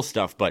the cool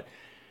stuff, but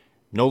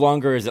no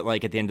longer is it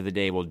like at the end of the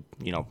day, well,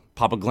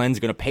 Papa Glenn's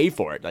going to pay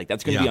for it. Like,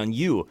 that's going to be on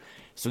you.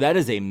 So that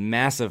is a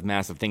massive,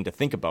 massive thing to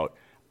think about.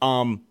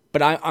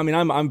 But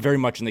I'm very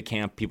much in the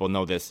camp. People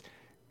know this.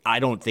 I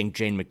don't think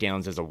Jaden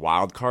McDaniels is a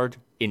wild card,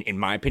 in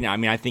my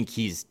opinion. I think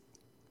he's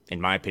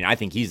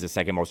the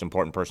second most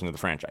important person to the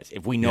franchise.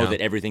 If we know that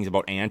everything's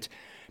about Ant,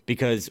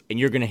 and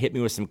you're going to hit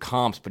me with some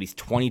comps, but he's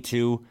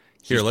 22.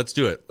 Here, let's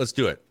do it.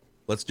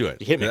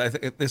 Hit me. I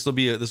think this will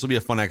be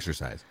a fun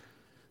exercise.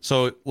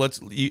 So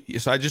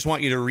so I just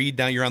want you to read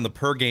down. You're on the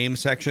per game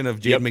section of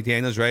Jaden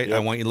McDaniels, right? Yep. I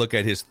want you to look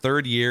at his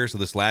 3rd year, so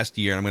this last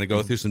year. And I'm going to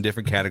go through some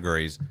different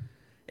categories.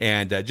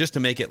 And just to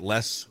make it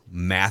less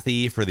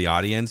mathy for the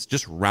audience,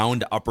 just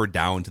round up or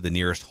down to the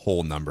nearest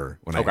whole number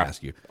when I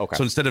ask you. Okay.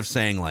 So instead of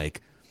saying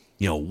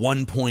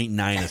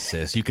 1.9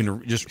 assists, you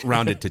can just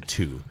round it to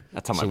 2.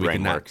 That's how my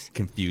brain works.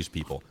 Confuse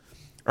people.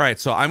 All right,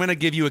 so I'm going to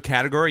give you a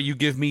category. You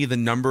give me the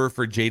number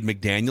for Jaden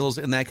McDaniels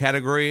in that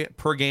category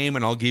per game,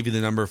 and I'll give you the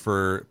number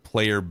for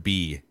player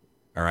B.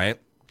 All right?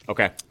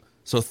 Okay.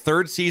 So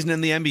 3rd season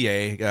in the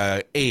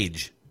NBA,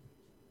 age.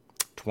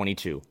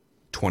 22.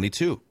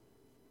 22.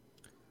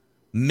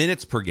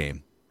 Minutes per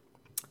game.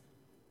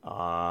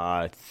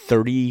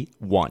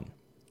 31.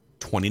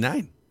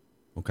 29.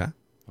 Okay.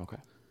 Okay.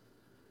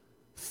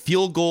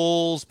 Field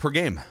goals per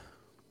game.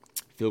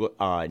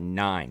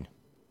 9.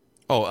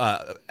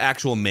 Oh,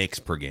 actual makes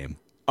per game.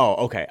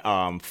 Oh, okay.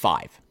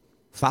 5.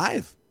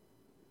 5.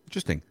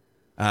 Interesting.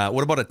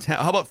 What about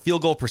how about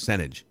field goal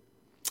percentage?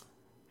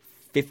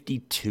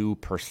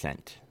 52%.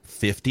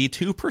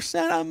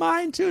 52% on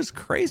mine too is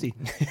crazy.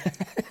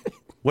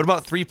 What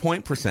about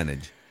 3-point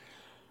percentage?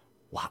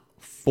 Wow,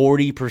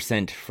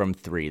 40% from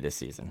 3 this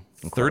season.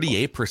 Incredible.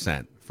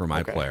 38% for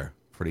my player.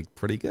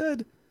 Pretty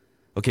good.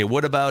 Okay,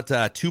 what about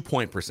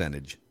 2-point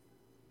percentage?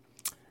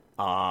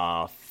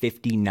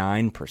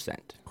 59%.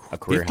 A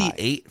career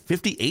high.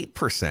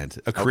 58%.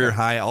 A career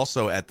high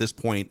also at this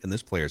point in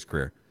this player's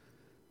career.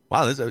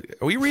 Wow,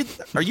 are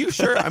you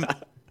sure?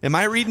 Am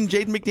I reading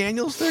Jaden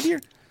McDaniels 3rd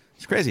year?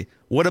 It's crazy.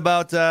 What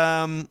about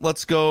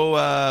let's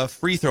go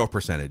free throw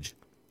percentage?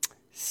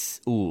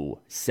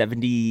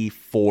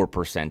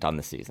 74% on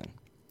the season.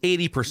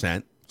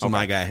 80%. So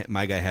my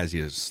guy has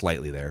you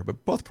slightly there,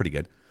 but both pretty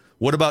good.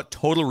 What about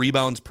total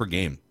rebounds per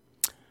game?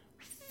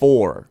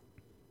 4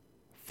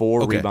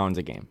 rebounds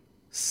a game.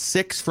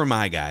 6 for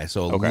my guy,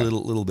 so a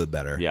little bit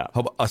better. Yeah. How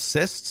about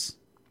assists?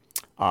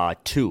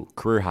 2,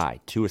 career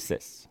high, 2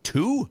 assists.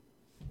 2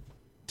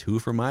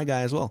 for my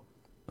guy as well.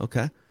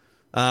 Okay.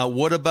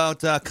 What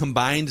about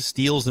combined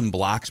steals and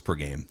blocks per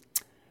game?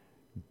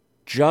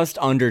 Just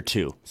under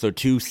 2. So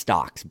 2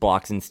 stocks,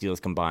 blocks and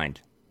steals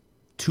combined.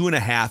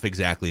 2.5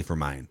 exactly for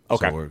mine.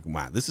 Okay. So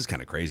wow, this is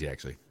kind of crazy,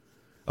 actually.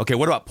 Okay,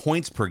 what about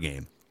points per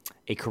game?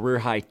 A career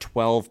high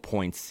 12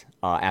 points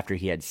after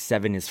he had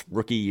 7 his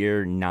rookie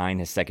year, 9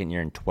 his second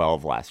year, and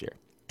 12 last year.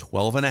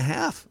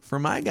 12.5 for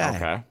my guy.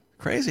 Okay.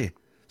 Crazy.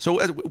 So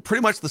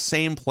pretty much the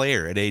same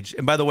player at age.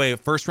 And by the way,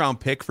 1st round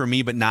pick for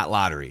me, but not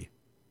lottery.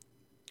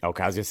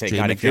 Okay, I was gonna say, Jay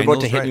God, McDaniels, if you're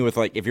about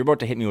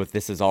to hit me with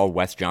this is all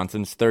Wes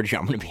Johnson's 3rd year,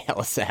 I'm gonna be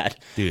hella sad.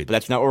 Dude. But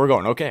that's not where we're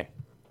going. Okay.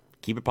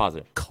 Keep it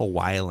positive.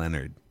 Kawhi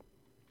Leonard.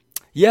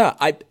 Yeah,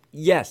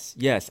 yes.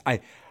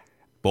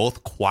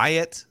 Both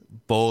quiet,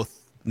 both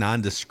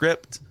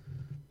nondescript,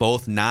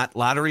 both not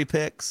lottery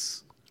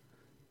picks.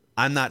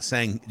 I'm not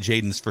saying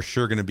Jaden's for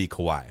sure going to be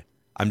Kawhi.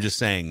 I'm just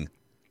saying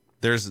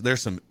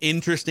there's some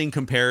interesting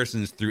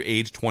comparisons through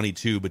age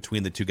 22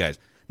 between the two guys.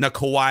 Now,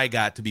 Kawhi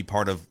got to be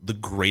part of the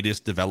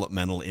greatest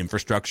developmental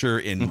infrastructure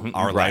in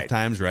our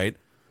lifetimes, right?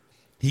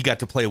 He got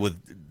to play with,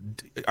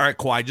 all right,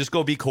 Kawhi, just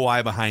go be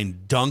Kawhi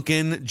behind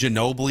Duncan,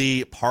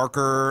 Ginobili,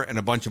 Parker, and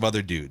a bunch of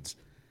other dudes.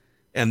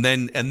 And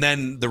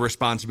then the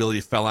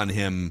responsibility fell on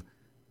him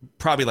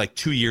probably like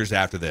 2 years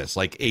after this,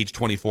 like age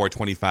 24,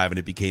 25, and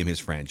it became his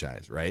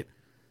franchise, right?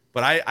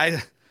 But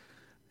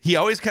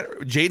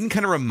Jaden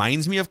kind of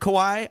reminds me of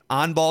Kawhi,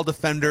 on-ball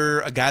defender,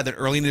 a guy that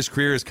early in his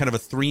career is kind of a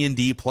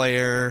 3-and-D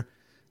player,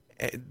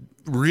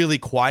 really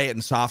quiet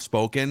and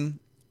soft-spoken,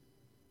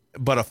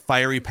 but a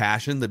fiery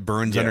passion that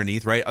burns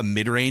underneath, right? A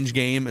mid-range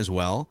game as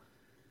well.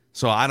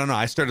 So I don't know.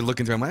 I started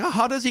looking through. I'm like,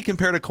 how does he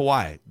compare to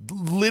Kawhi?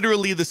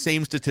 Literally the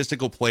same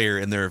statistical player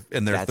in their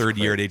third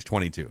year at age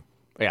 22.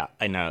 Yeah,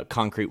 and a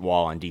concrete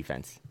wall on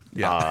defense.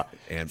 Yeah,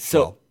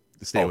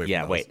 stay away from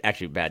those. Wait,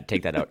 actually, bad.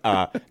 Take that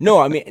out. No,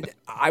 I mean,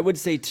 I would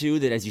say too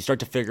that as you start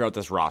to figure out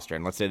this roster,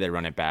 and let's say they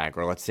run it back,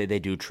 or let's say they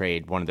do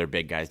trade one of their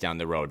big guys down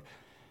the road.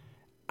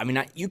 I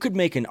mean, you could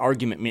make an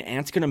argument. I mean,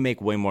 Ant's going to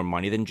make way more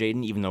money than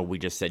Jaden, even though we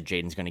just said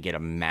Jaden's going to get a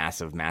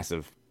massive,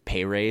 massive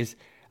pay raise.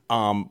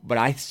 But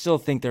I still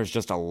think there's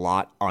just a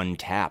lot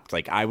untapped.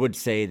 Like, I would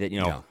say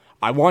that,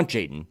 I want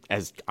Jaden,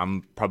 as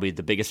I'm probably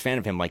the biggest fan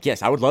of him. Like,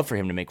 yes, I would love for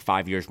him to make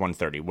 5 years,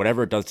 130.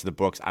 Whatever it does to the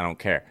books, I don't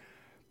care.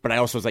 But I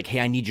also was like,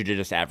 hey, I need you to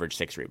just average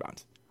 6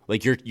 rebounds.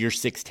 Like, you're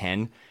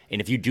 6'10",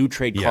 and if you do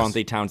trade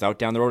Karl-Anthony Towns out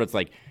down the road, it's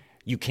like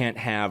you can't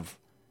have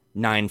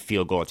 9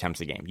 field goal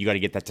attempts a game. You got to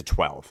get that to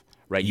 12,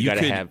 right? You got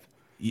to have.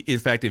 In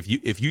fact,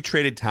 if you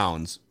traded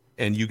Towns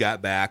and you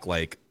got back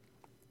like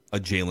a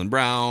Jaylen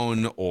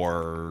Brown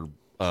or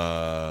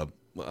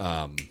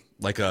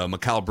like a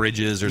Mikal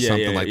Bridges or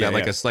something like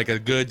that, like a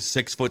good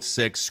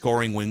 6'6"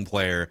 scoring wing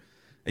player,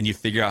 and you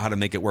figure out how to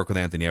make it work with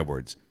Anthony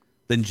Edwards,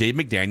 then Jaden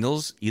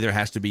McDaniels either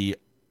has to be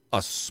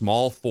a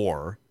small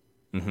 4,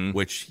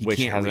 which he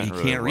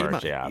can't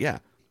rebound,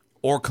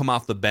 or come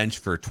off the bench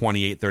for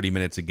 28, 30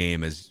 minutes a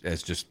game as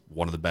just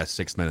one of the best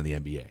 6 men in the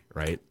NBA,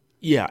 right?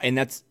 Yeah, and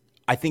that's,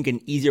 I think,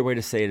 an easier way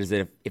to say it is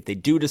that if they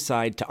do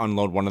decide to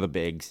unload one of the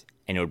bigs,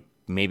 and it would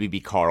maybe be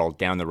Karl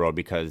down the road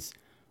because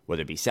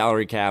whether it be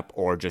salary cap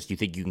or just you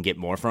think you can get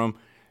more from him,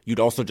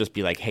 you'd also just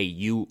be like, hey,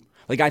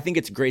 I think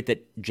it's great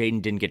that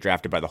Jaden didn't get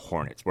drafted by the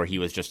Hornets, where he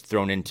was just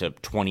thrown into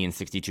 20 and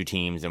 62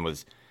 teams and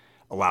was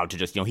allowed to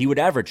just, he would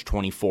average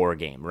 24 a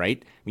game,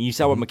 right? I mean, you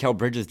saw what Mikal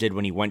Bridges did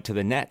when he went to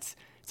the Nets.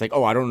 It's like,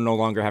 I don't no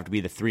longer have to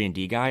be the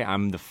 3-and-D guy.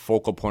 I'm the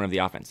focal point of the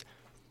offense.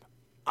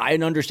 I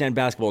understand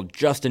basketball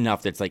just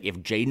enough that's like if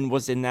Jaden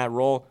was in that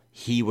role,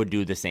 he would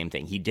do the same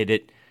thing. He did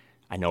it.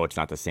 I know it's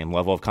not the same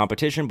level of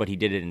competition, but he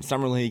did it in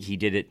Summer League. He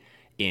did it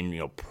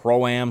in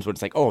pro-ams where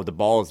it's like, the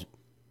ball is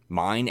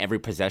mine every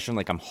possession.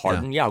 Like I'm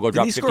Harden. Yeah, I'll go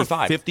drop 55.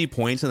 Score 50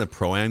 points in the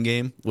pro-am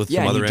game with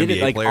some other NBA players.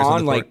 Yeah, he did it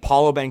on like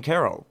Paulo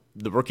Banchero,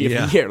 the rookie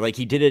of the year. Like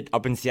he did it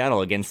up in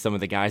Seattle against some of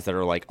the guys that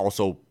are like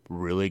also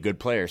really good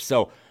players.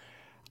 So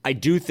I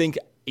do think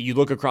you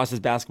look across his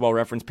basketball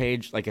reference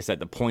page, like I said,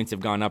 the points have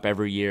gone up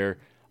every year.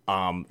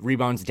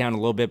 Rebounds down a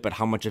little bit, but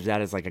how much of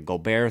that is like a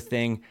Gobert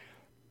thing?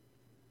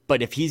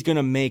 But if he's going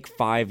to make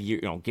 5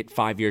 years, get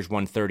 5 years,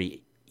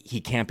 130, he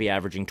can't be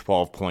averaging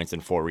 12 points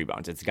and 4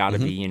 rebounds. It's got to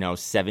be,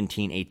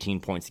 17, 18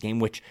 points a game,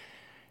 which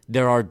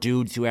there are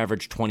dudes who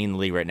average 20 in the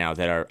league right now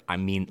that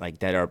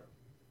are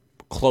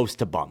close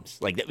to bums.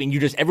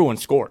 Everyone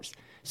scores.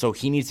 So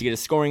he needs to get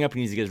his scoring up. He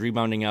needs to get his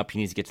rebounding up. He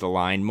needs to get to the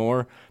line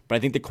more. But I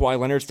think the Kawhi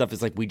Leonard stuff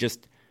is like we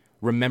just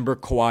remember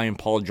Kawhi and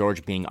Paul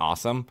George being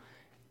awesome,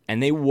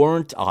 and they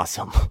weren't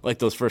awesome like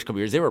those first couple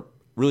years. They were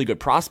really good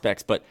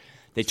prospects, but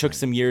they took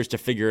some years to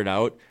figure it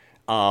out.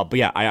 But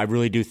yeah, I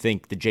really do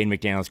think the Jaden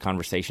McDaniels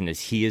conversation is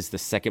he is the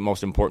second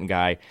most important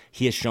guy.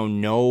 He has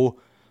shown no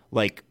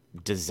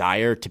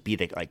desire to be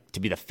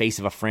the face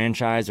of a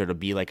franchise or to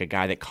be like a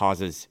guy that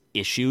causes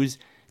issues.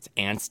 It's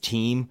Ant's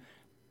team,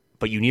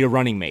 but you need a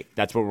running mate.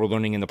 That's what we're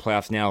learning in the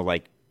playoffs now.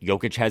 Like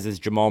Jokic has his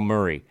Jamal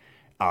Murray,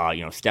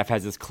 Steph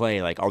has his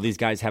Clay. Like all these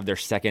guys have their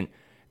second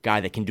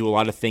guy that can do a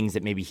lot of things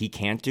that maybe he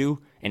can't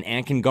do, and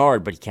Ant can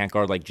guard, but he can't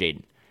guard like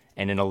Jaden.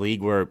 And in a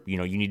league where,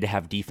 you need to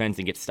have defense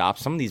and get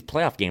stops, some of these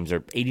playoff games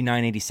are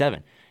 89,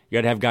 87. You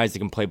got to have guys that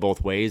can play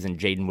both ways, and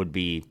Jaden would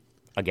be,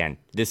 again,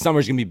 this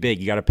summer's going to be big.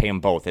 You got to pay them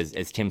both.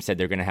 As Tim said,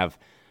 they're going to have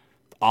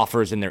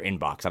offers in their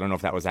inbox. I don't know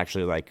if that was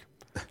actually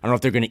I don't know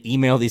if they're going to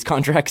email these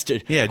contracts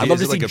to. Yeah, I'd love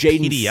to see like a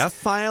PDF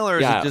file, or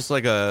is it just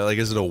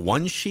is it a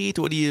one sheet?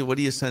 What do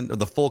you send?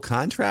 The full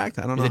contract?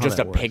 I don't know. Is it just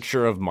a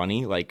picture of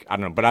money? I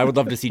don't know. But I would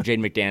love to see Jaden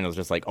McDaniels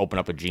just open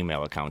up a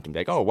Gmail account and be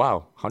like, oh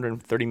wow,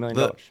 $130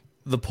 million.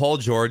 The Paul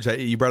George,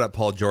 you brought up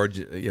Paul George,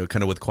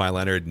 kind of with Kawhi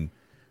Leonard, and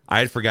I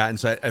had forgotten.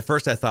 So at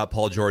first I thought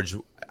Paul George,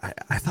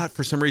 I thought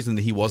for some reason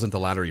that he wasn't the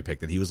lottery pick,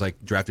 that he was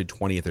drafted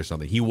 20th or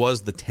something. He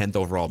was the 10th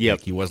overall pick.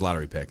 Yep. He was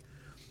lottery pick.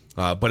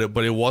 But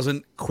it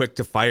wasn't quick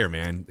to fire,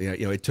 man.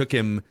 It took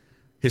him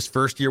his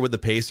first year with the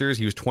Pacers.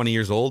 He was 20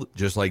 years old,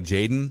 just like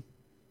Jaden.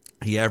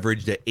 He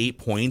averaged at 8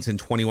 points in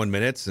 21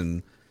 minutes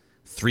and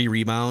 3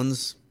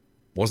 rebounds.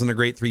 Wasn't a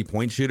great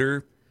 3-point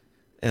shooter.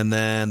 And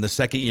then the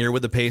second year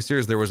with the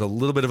Pacers, there was a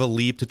little bit of a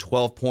leap to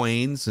 12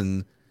 points.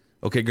 And,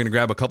 okay, going to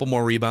grab a couple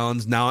more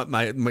rebounds. Now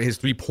his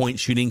 3-point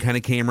shooting kind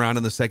of came around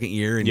in the second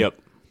year. And,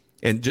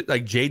 And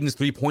Jaden's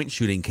 3-point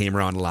shooting came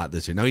around a lot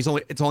this year. Now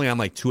it's only on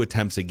 2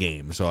 attempts a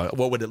game. So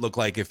what would it look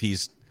like if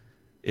he's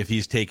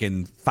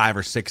taken 5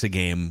 or 6 a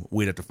game?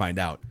 We'd have to find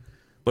out.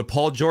 But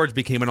Paul George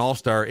became an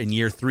all-star in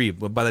year 3.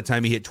 But by the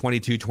time he hit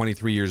 22,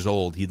 23 years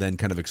old, he then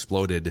kind of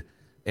exploded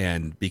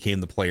and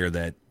became the player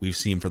that we've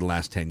seen for the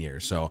last 10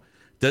 years. So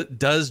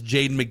does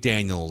Jaden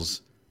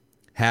McDaniels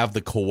have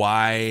the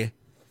Kawhi,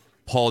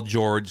 Paul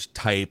George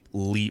type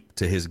leap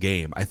to his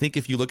game? I think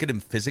if you look at him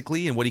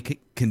physically and what he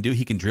can do,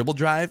 he can dribble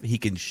drive, he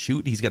can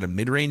shoot, he's got a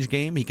mid-range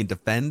game, he can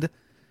defend.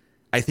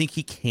 I think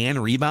he can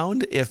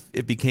rebound if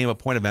it became a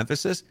point of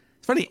emphasis.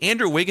 It's funny,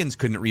 Andrew Wiggins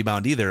couldn't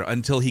rebound either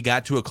until he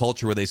got to a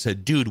culture where they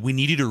said, dude, we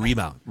need you to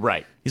rebound.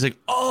 Right. He's like,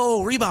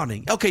 oh,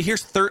 rebounding. Okay,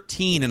 here's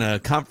 13 in a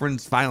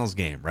conference finals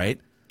game, right?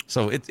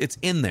 So it's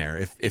in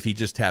there if he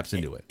just taps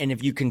into it. And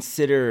if you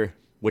consider,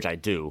 which I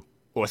do,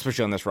 well,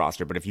 especially on this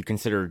roster, but if you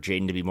consider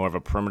Jaden to be more of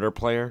a perimeter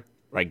player,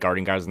 right,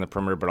 guarding guys on the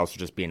perimeter, but also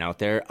just being out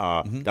there,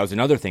 that was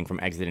another thing from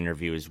exit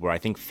interviews where I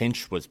think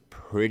Finch was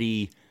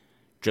pretty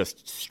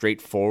just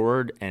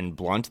straightforward and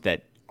blunt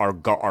that our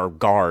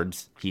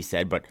guards, he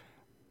said, but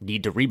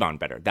need to rebound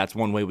better. That's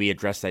one way we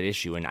address that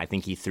issue, and I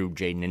think he threw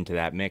Jaden into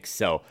that mix.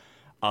 So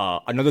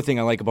another thing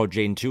I like about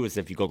Jaden, too, is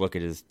if you go look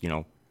at his,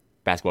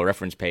 basketball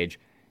reference page,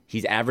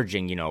 he's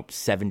averaging,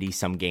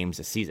 70-some games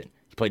a season.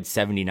 He played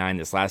 79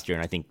 this last year,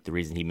 and I think the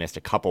reason he missed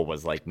a couple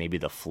was like maybe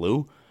the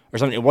flu or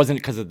something. It wasn't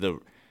because of the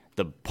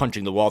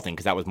punching the wall thing,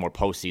 because that was more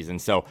postseason.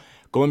 So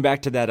going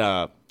back to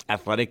that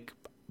athletic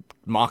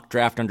mock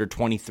draft under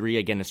 23,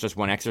 again, it's just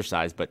one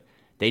exercise, but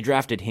they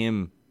drafted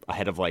him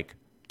ahead of like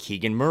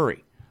Keegan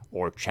Murray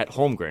or Chet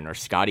Holmgren or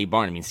Scotty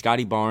Barnes. I mean,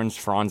 Scotty Barnes,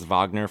 Franz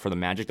Wagner for the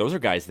Magic, those are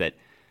guys that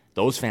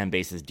those fan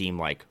bases deem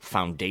like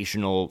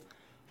foundational,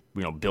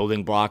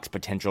 building blocks,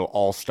 potential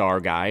all-star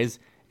guys,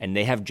 and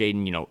they have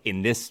Jaden,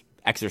 in this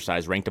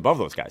exercise ranked above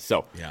those guys.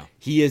 So yeah.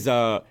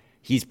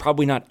 He's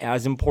probably not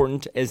as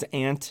important as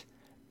Ant,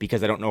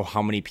 because I don't know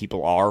how many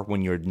people are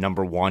when you're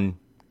number one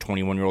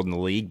 21-year-old in the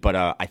league, but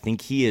I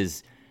think he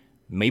is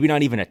maybe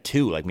not even a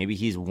 2, like maybe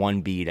he's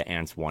 1B to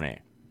Ant's 1A.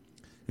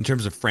 In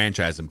terms of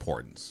franchise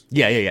importance.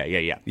 Yeah.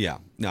 Yeah.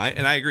 No,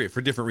 I agree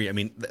for different reasons. I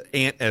mean,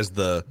 Ant as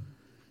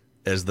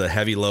the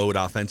heavy load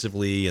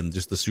offensively and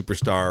just the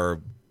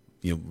superstar,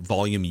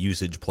 volume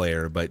usage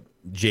player, but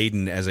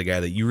Jaden as a guy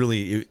that you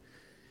really,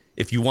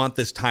 if you want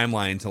this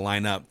timeline to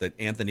line up that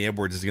Anthony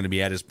Edwards is going to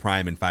be at his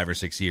prime in 5 or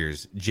 6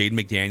 years, Jaden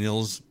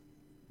McDaniels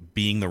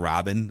being the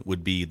Robin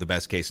would be the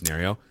best case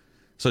scenario.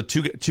 So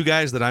two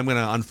guys that I'm going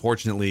to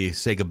unfortunately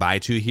say goodbye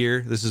to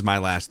here. This is my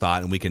last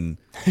thought, and we can.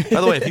 By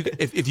the way,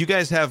 if you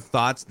guys have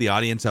thoughts, the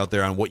audience out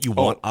there, on what you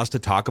want us to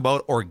talk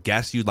about or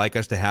guests you'd like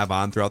us to have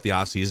on throughout the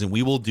offseason,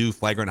 we will do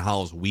Flagrant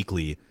Howls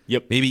weekly.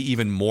 Yep. Maybe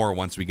even more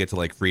once we get to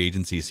like free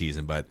agency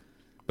season. But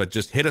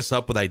just hit us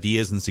up with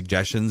ideas and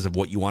suggestions of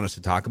what you want us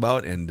to talk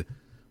about, and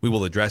we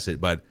will address it.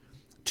 But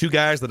two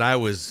guys that I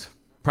was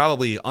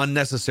probably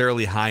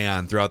unnecessarily high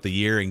on throughout the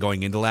year and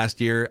going into last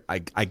year,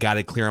 I got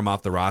to clear them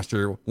off the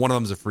roster. One of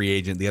them's a free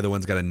agent. The other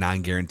one's got a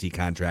non-guarantee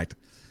contract.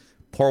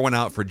 Pour one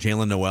out for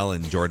Jalen Noel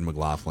and Jordan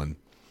McLaughlin.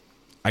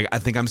 I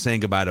think I'm saying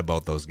goodbye to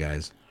both those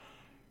guys.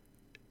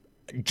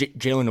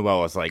 Jalen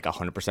Noel is like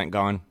 100%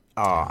 gone.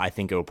 I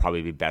think it will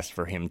probably be best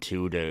for him,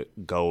 too, to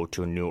go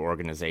to a new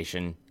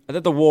organization. I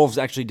thought the Wolves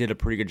actually did a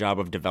pretty good job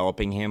of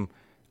developing him.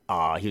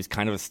 He was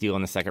kind of a steal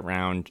in the second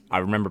round. I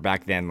remember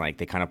back then, like,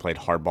 they kind of played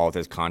hardball with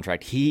his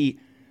contract. He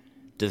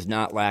does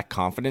not lack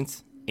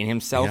confidence in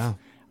himself,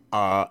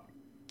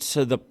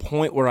 to the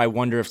point where I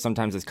wonder if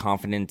sometimes his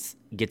confidence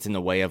gets in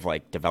the way of,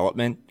 like,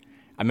 development.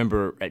 I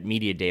remember at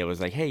Media Day, it was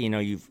like, hey,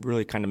 you've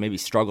really kind of maybe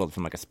struggled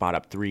from, like, a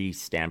spot-up 3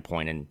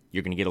 standpoint, and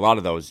you're going to get a lot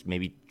of those.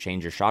 Maybe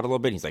change your shot a little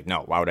bit. He's like,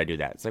 no, why would I do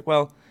that? It's like,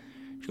 well,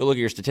 if you go look at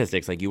your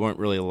statistics, like, you weren't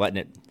really letting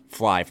it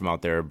fly from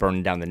out there,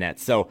 burning down the net.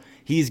 So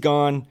he's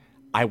gone.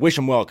 I wish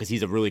him well, because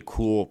he's a really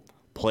cool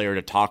player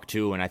to talk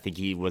to, and I think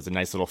he was a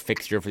nice little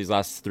fixture for these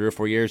last 3 or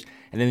 4 years.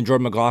 And then the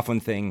Jordan McLaughlin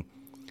thing,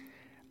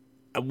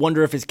 I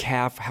wonder if his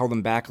calf held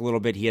him back a little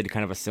bit. He had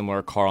kind of a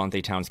similar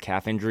Karl-Anthony Towns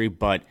calf injury,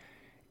 but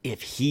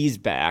if he's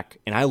back,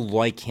 and I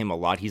like him a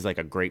lot, he's like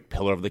a great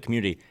pillar of the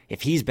community.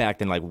 If he's back,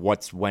 then like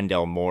what's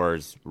Wendell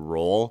Moore's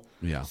role?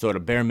 Yeah. So at a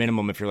bare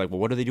minimum, if you're like, well,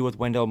 what do they do with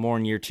Wendell Moore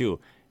in year 2?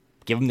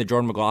 Give him the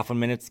Jordan McLaughlin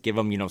minutes, give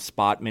him,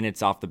 spot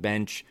minutes off the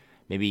bench,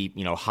 maybe,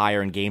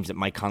 higher in games that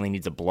Mike Conley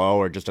needs a blow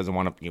or just doesn't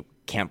want to,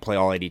 can't play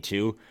all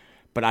 82.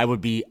 But I would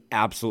be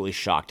absolutely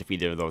shocked if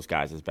either of those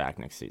guys is back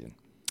next season.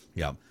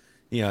 Yeah.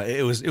 Yeah,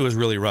 it was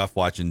really rough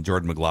watching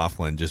Jordan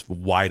McLaughlin just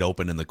wide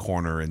open in the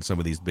corner in some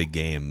of these big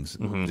games,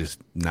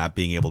 just not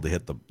being able to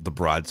hit the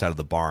broad side of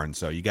the barn.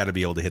 So you got to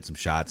be able to hit some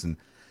shots. And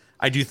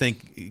I do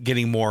think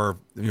getting more,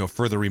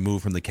 further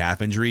removed from the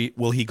calf injury,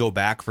 will he go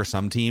back for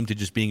some team to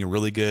just being a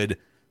really good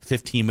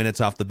 15 minutes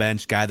off the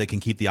bench guy that can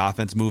keep the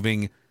offense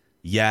moving?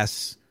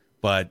 Yes,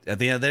 but at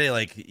the end of the day,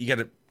 like you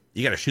got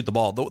to shoot the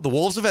ball. The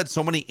Wolves have had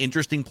so many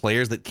interesting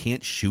players that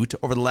can't shoot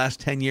over the last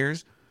 10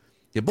 years.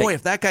 Yeah, boy,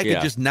 if that guy could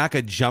just knock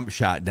a jump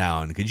shot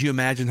down, could you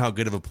imagine how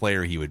good of a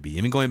player he would be?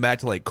 Even going back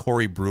to like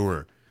Corey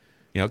Brewer.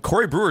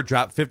 Corey Brewer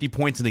dropped 50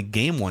 points in a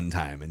game one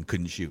time and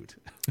couldn't shoot.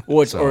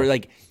 Or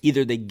like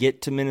either they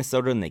get to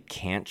Minnesota and they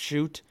can't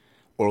shoot,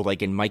 or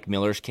like in Mike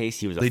Miller's case,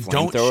 he was a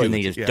flamethrower and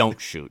they just don't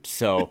shoot.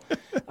 So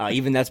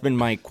even that's been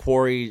my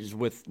quarries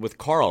with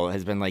Carl,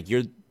 has been like,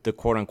 you're the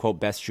quote-unquote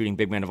best shooting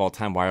big man of all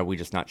time. Why are we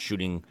just not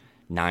shooting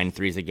 9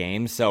 threes a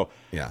game. So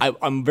Yeah.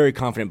 I'm very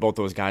confident both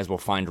those guys will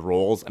find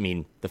roles. I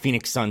mean, the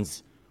Phoenix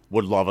Suns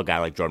would love a guy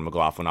like Jordan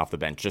McLaughlin off the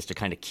bench just to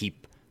kind of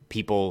keep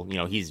people,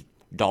 he's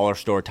dollar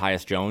store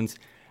Tyus Jones.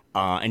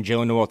 And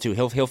Jalen Noel, too.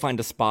 He'll find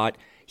a spot.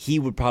 He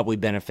would probably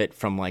benefit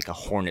from like a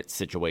Hornets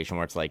situation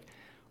where it's like,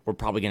 we're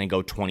probably going to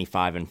go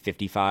 25 and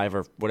 55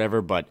 or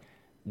whatever, but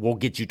we'll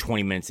get you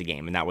 20 minutes a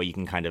game. And that way you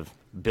can kind of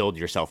build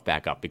yourself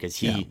back up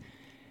because it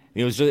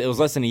was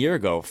less than a year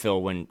ago,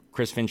 Phil, when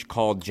Chris Finch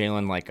called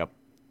Jalen like a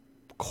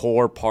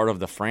core part of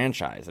the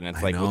franchise. And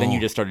it's like, well, then you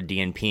just started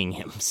DNPing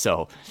him.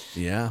 So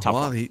yeah, tough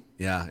well, one.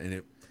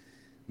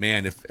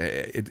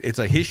 it's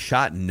like his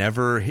shot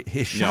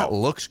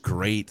looks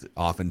great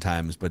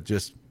oftentimes, but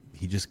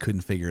he just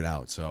couldn't figure it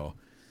out. So,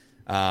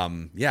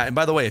 and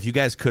by the way, if you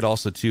guys could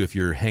also too, if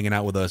you're hanging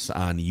out with us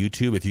on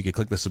YouTube, if you could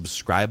click the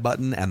subscribe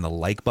button and the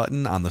like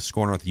button on the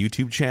Score North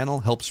YouTube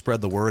channel, help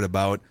spread the word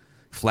about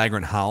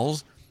Flagrant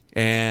Howls.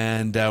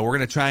 And we're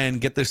going to try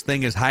and get this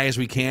thing as high as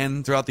we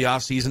can throughout the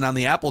offseason on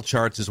the Apple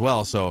charts as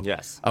well. So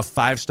yes, a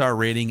 5-star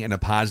rating and a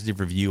positive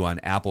review on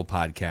Apple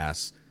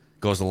Podcasts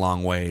goes a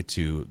long way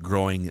to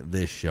growing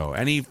this show.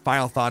 Any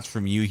final thoughts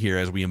from you here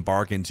as we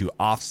embark into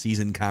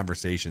off-season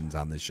conversations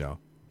on this show?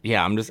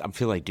 Yeah, I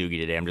feel like Doogie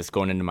today. I'm just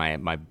going into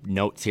my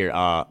notes here.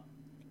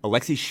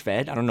 Alexei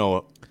Shved, I don't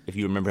know if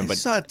you remember him, but I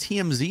saw a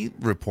TMZ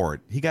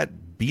report. He got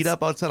beat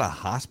up outside a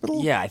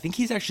hospital? Yeah, I think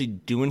he's actually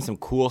doing some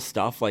cool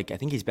stuff. Like, I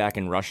think he's back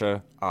in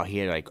Russia. He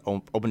had, like,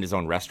 opened his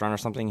own restaurant or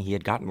something. He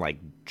had gotten, like,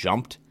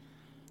 jumped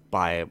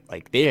by,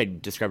 like, they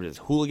had described it as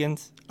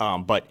hooligans.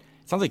 But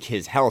it sounds like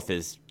his health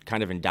is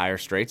kind of in dire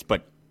straits.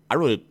 But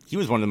he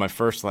was one of my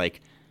first,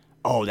 like,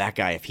 oh, that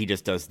guy, if he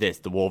just does this,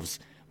 the Wolves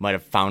might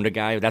have found a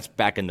guy. That's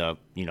back in the,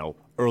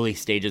 early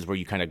stages where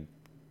you kind of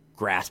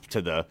grasp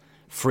to the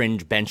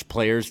fringe bench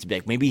players to be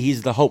like, maybe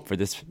he's the hope for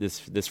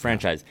this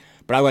franchise.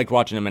 But I liked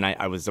watching him, and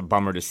I was a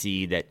bummer to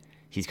see that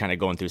he's kind of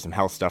going through some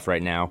health stuff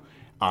right now.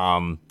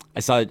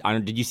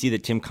 Did you see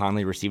that Tim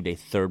Conley received a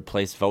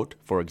third-place vote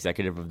for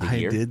Executive of the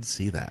Year? I did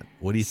see that.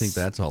 What do you think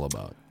that's all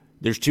about?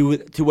 There's two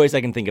ways I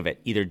can think of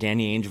it. Either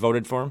Danny Ainge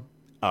voted for him,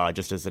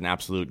 just as an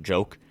absolute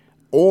joke,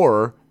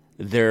 or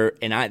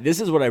this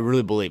is what I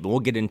really believe, and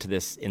we'll get into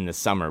this in the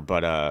summer,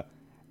 but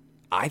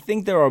I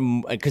think there are,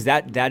 because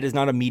that is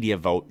not a media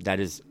vote, that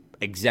is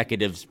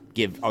executives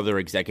give other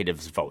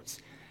executives votes.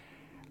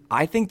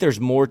 I think there's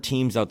more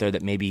teams out there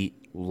that maybe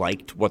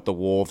liked what the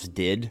Wolves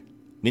did. I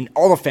mean,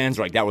 all the fans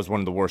were like, that was one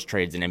of the worst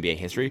trades in NBA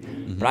history.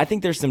 Mm-hmm. But I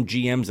think there's some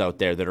GMs out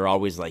there that are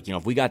always like,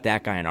 if we got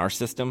that guy in our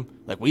system,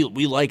 like we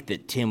like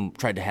that Tim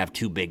tried to have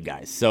two big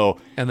guys. So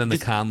and then the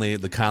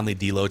Conley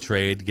D'Lo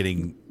trade,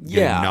 getting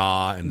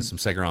Nah and some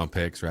second round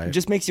picks, right? It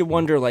just makes you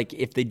wonder, like,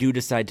 if they do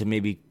decide to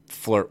maybe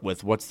flirt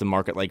with what's the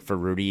market like for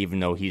Rudy, even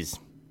though he's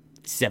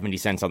 70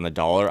 cents on the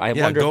dollar. I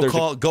wonder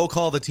if go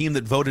call the team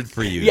that voted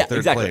for you. Yeah,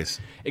 third place.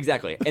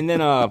 Exactly. And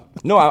then I'm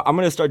going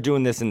to start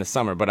doing this in the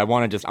summer, but I'm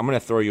going to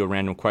throw you a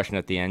random question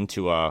at the end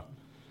to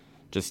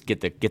just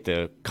get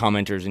the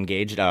commenters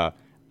engaged. I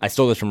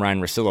stole this from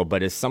Ryan Russillo,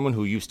 but as someone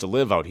who used to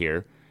live out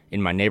here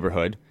in my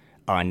neighborhood,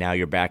 now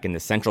you're back in the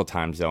Central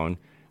Time Zone.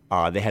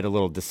 They had a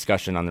little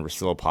discussion on the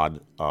Russillo pod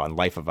on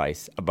Life of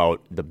Ice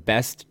about the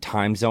best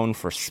time zone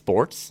for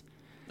sports.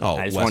 Oh,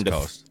 West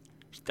Coast.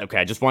 Okay,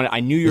 I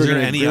knew you were going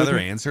to. Is there any other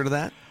answer to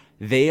that?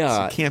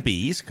 It can't be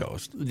East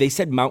Coast. They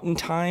said Mountain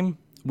Time,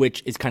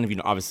 which is kind of,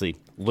 obviously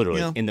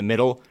literally in the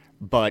middle,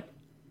 but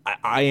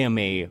I am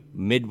a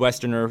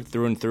Midwesterner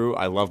through and through.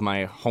 I love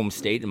my home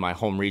state and my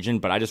home region,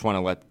 but I just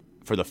want to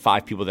for the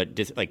 5 people that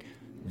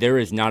there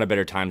is not a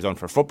better time zone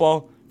for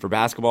football, for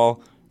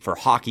basketball, for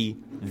hockey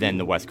than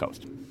the West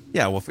Coast.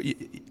 Yeah, well,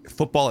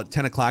 football at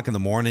 10 o'clock in the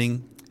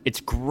morning. It's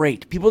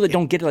great. People that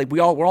don't get it,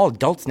 we're all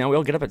adults now. We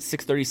all get up at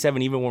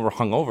 6:37 even when we're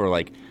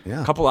hungover.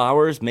 A couple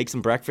hours, make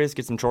some breakfast,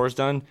 get some chores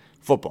done,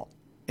 football.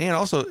 And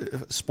also,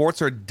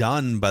 sports are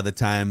done by the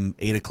time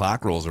 8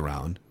 o'clock rolls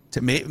around.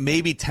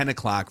 Maybe 10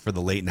 o'clock for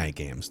the late night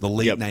games. The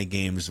late night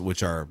games,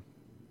 which are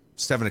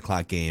 7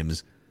 o'clock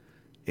games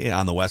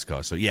on the West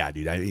Coast. So, yeah,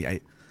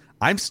 dude,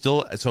 I'm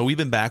still – so we've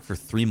been back for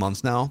 3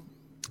 months now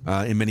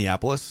in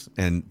Minneapolis,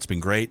 and it's been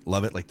great.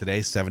 Love it. Like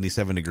today,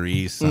 77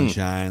 degrees,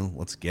 sunshine.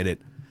 Let's get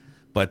it.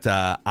 But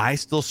I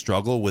still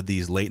struggle with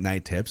these late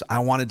night tips. I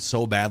wanted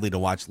so badly to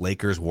watch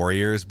Lakers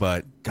Warriors,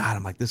 but God,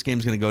 I'm like, this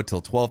game's going to go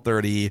till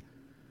 12:30.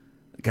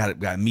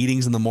 Got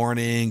meetings in the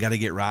morning. Got to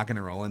get rocking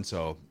and rolling.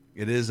 So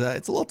it is.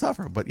 It's a little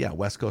tougher. But yeah,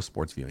 West Coast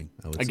sports viewing.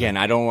 Again,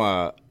 I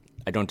don't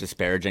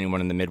disparage anyone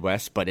in the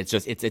Midwest, but it's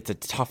a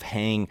tough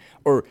hang.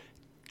 Or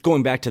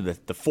going back to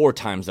the 4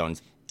 time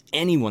zones.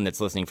 Anyone that's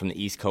listening from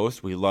the East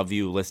Coast, we love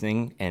you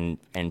listening and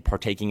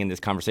partaking in this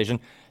conversation.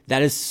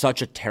 That is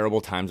such a terrible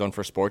time zone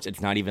for sports.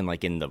 It's not even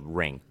in the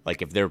ring.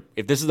 If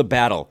this is a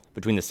battle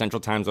between the Central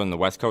Time Zone and the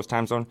West Coast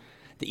Time Zone,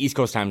 the East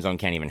Coast Time Zone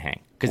can't even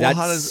hang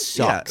because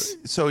sucks. Yeah,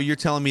 so you're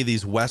telling me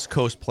these West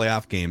Coast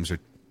playoff games are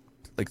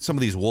like some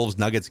of these Wolves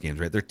Nuggets games,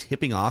 right? They're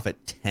tipping off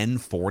at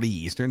 10:40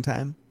 Eastern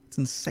time. It's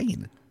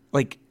insane.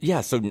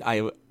 So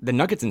the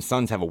Nuggets and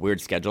Suns have a weird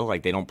schedule.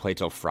 They don't play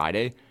till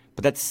Friday.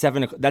 But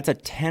that's a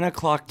 10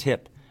 o'clock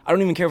tip I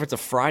don't even care if it's a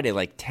Friday,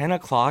 like 10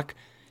 o'clock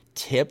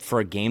tip for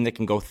a game that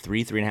can go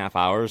 3.5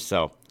 hours.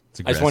 So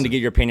I just wanted to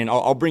get your opinion.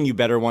 I'll bring you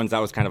better ones. That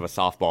was kind of a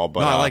softball,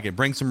 but no, I like it.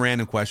 Bring some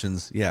random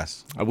questions.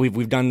 Yes,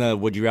 we've done the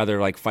would you rather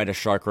like fight a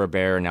shark or a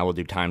bear, and now we'll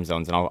do time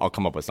zones, and I'll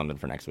come up with something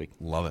for next week.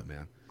 Love it,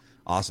 man.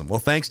 Awesome. Well,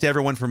 thanks to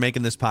everyone for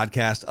making this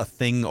podcast a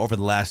thing over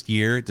the last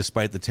year,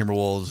 despite the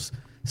Timberwolves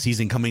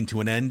season coming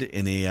to an end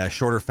in a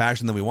shorter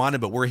fashion than we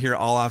wanted. But we're here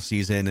all off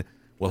season.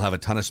 We'll have a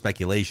ton of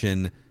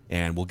speculation,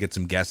 and we'll get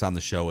some guests on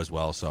the show as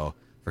well. So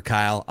for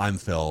Kyle, I'm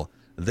Phil.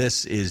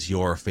 This is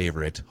your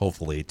favorite,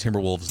 hopefully,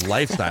 Timberwolves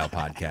lifestyle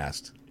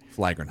podcast,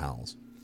 Flagrant Howls.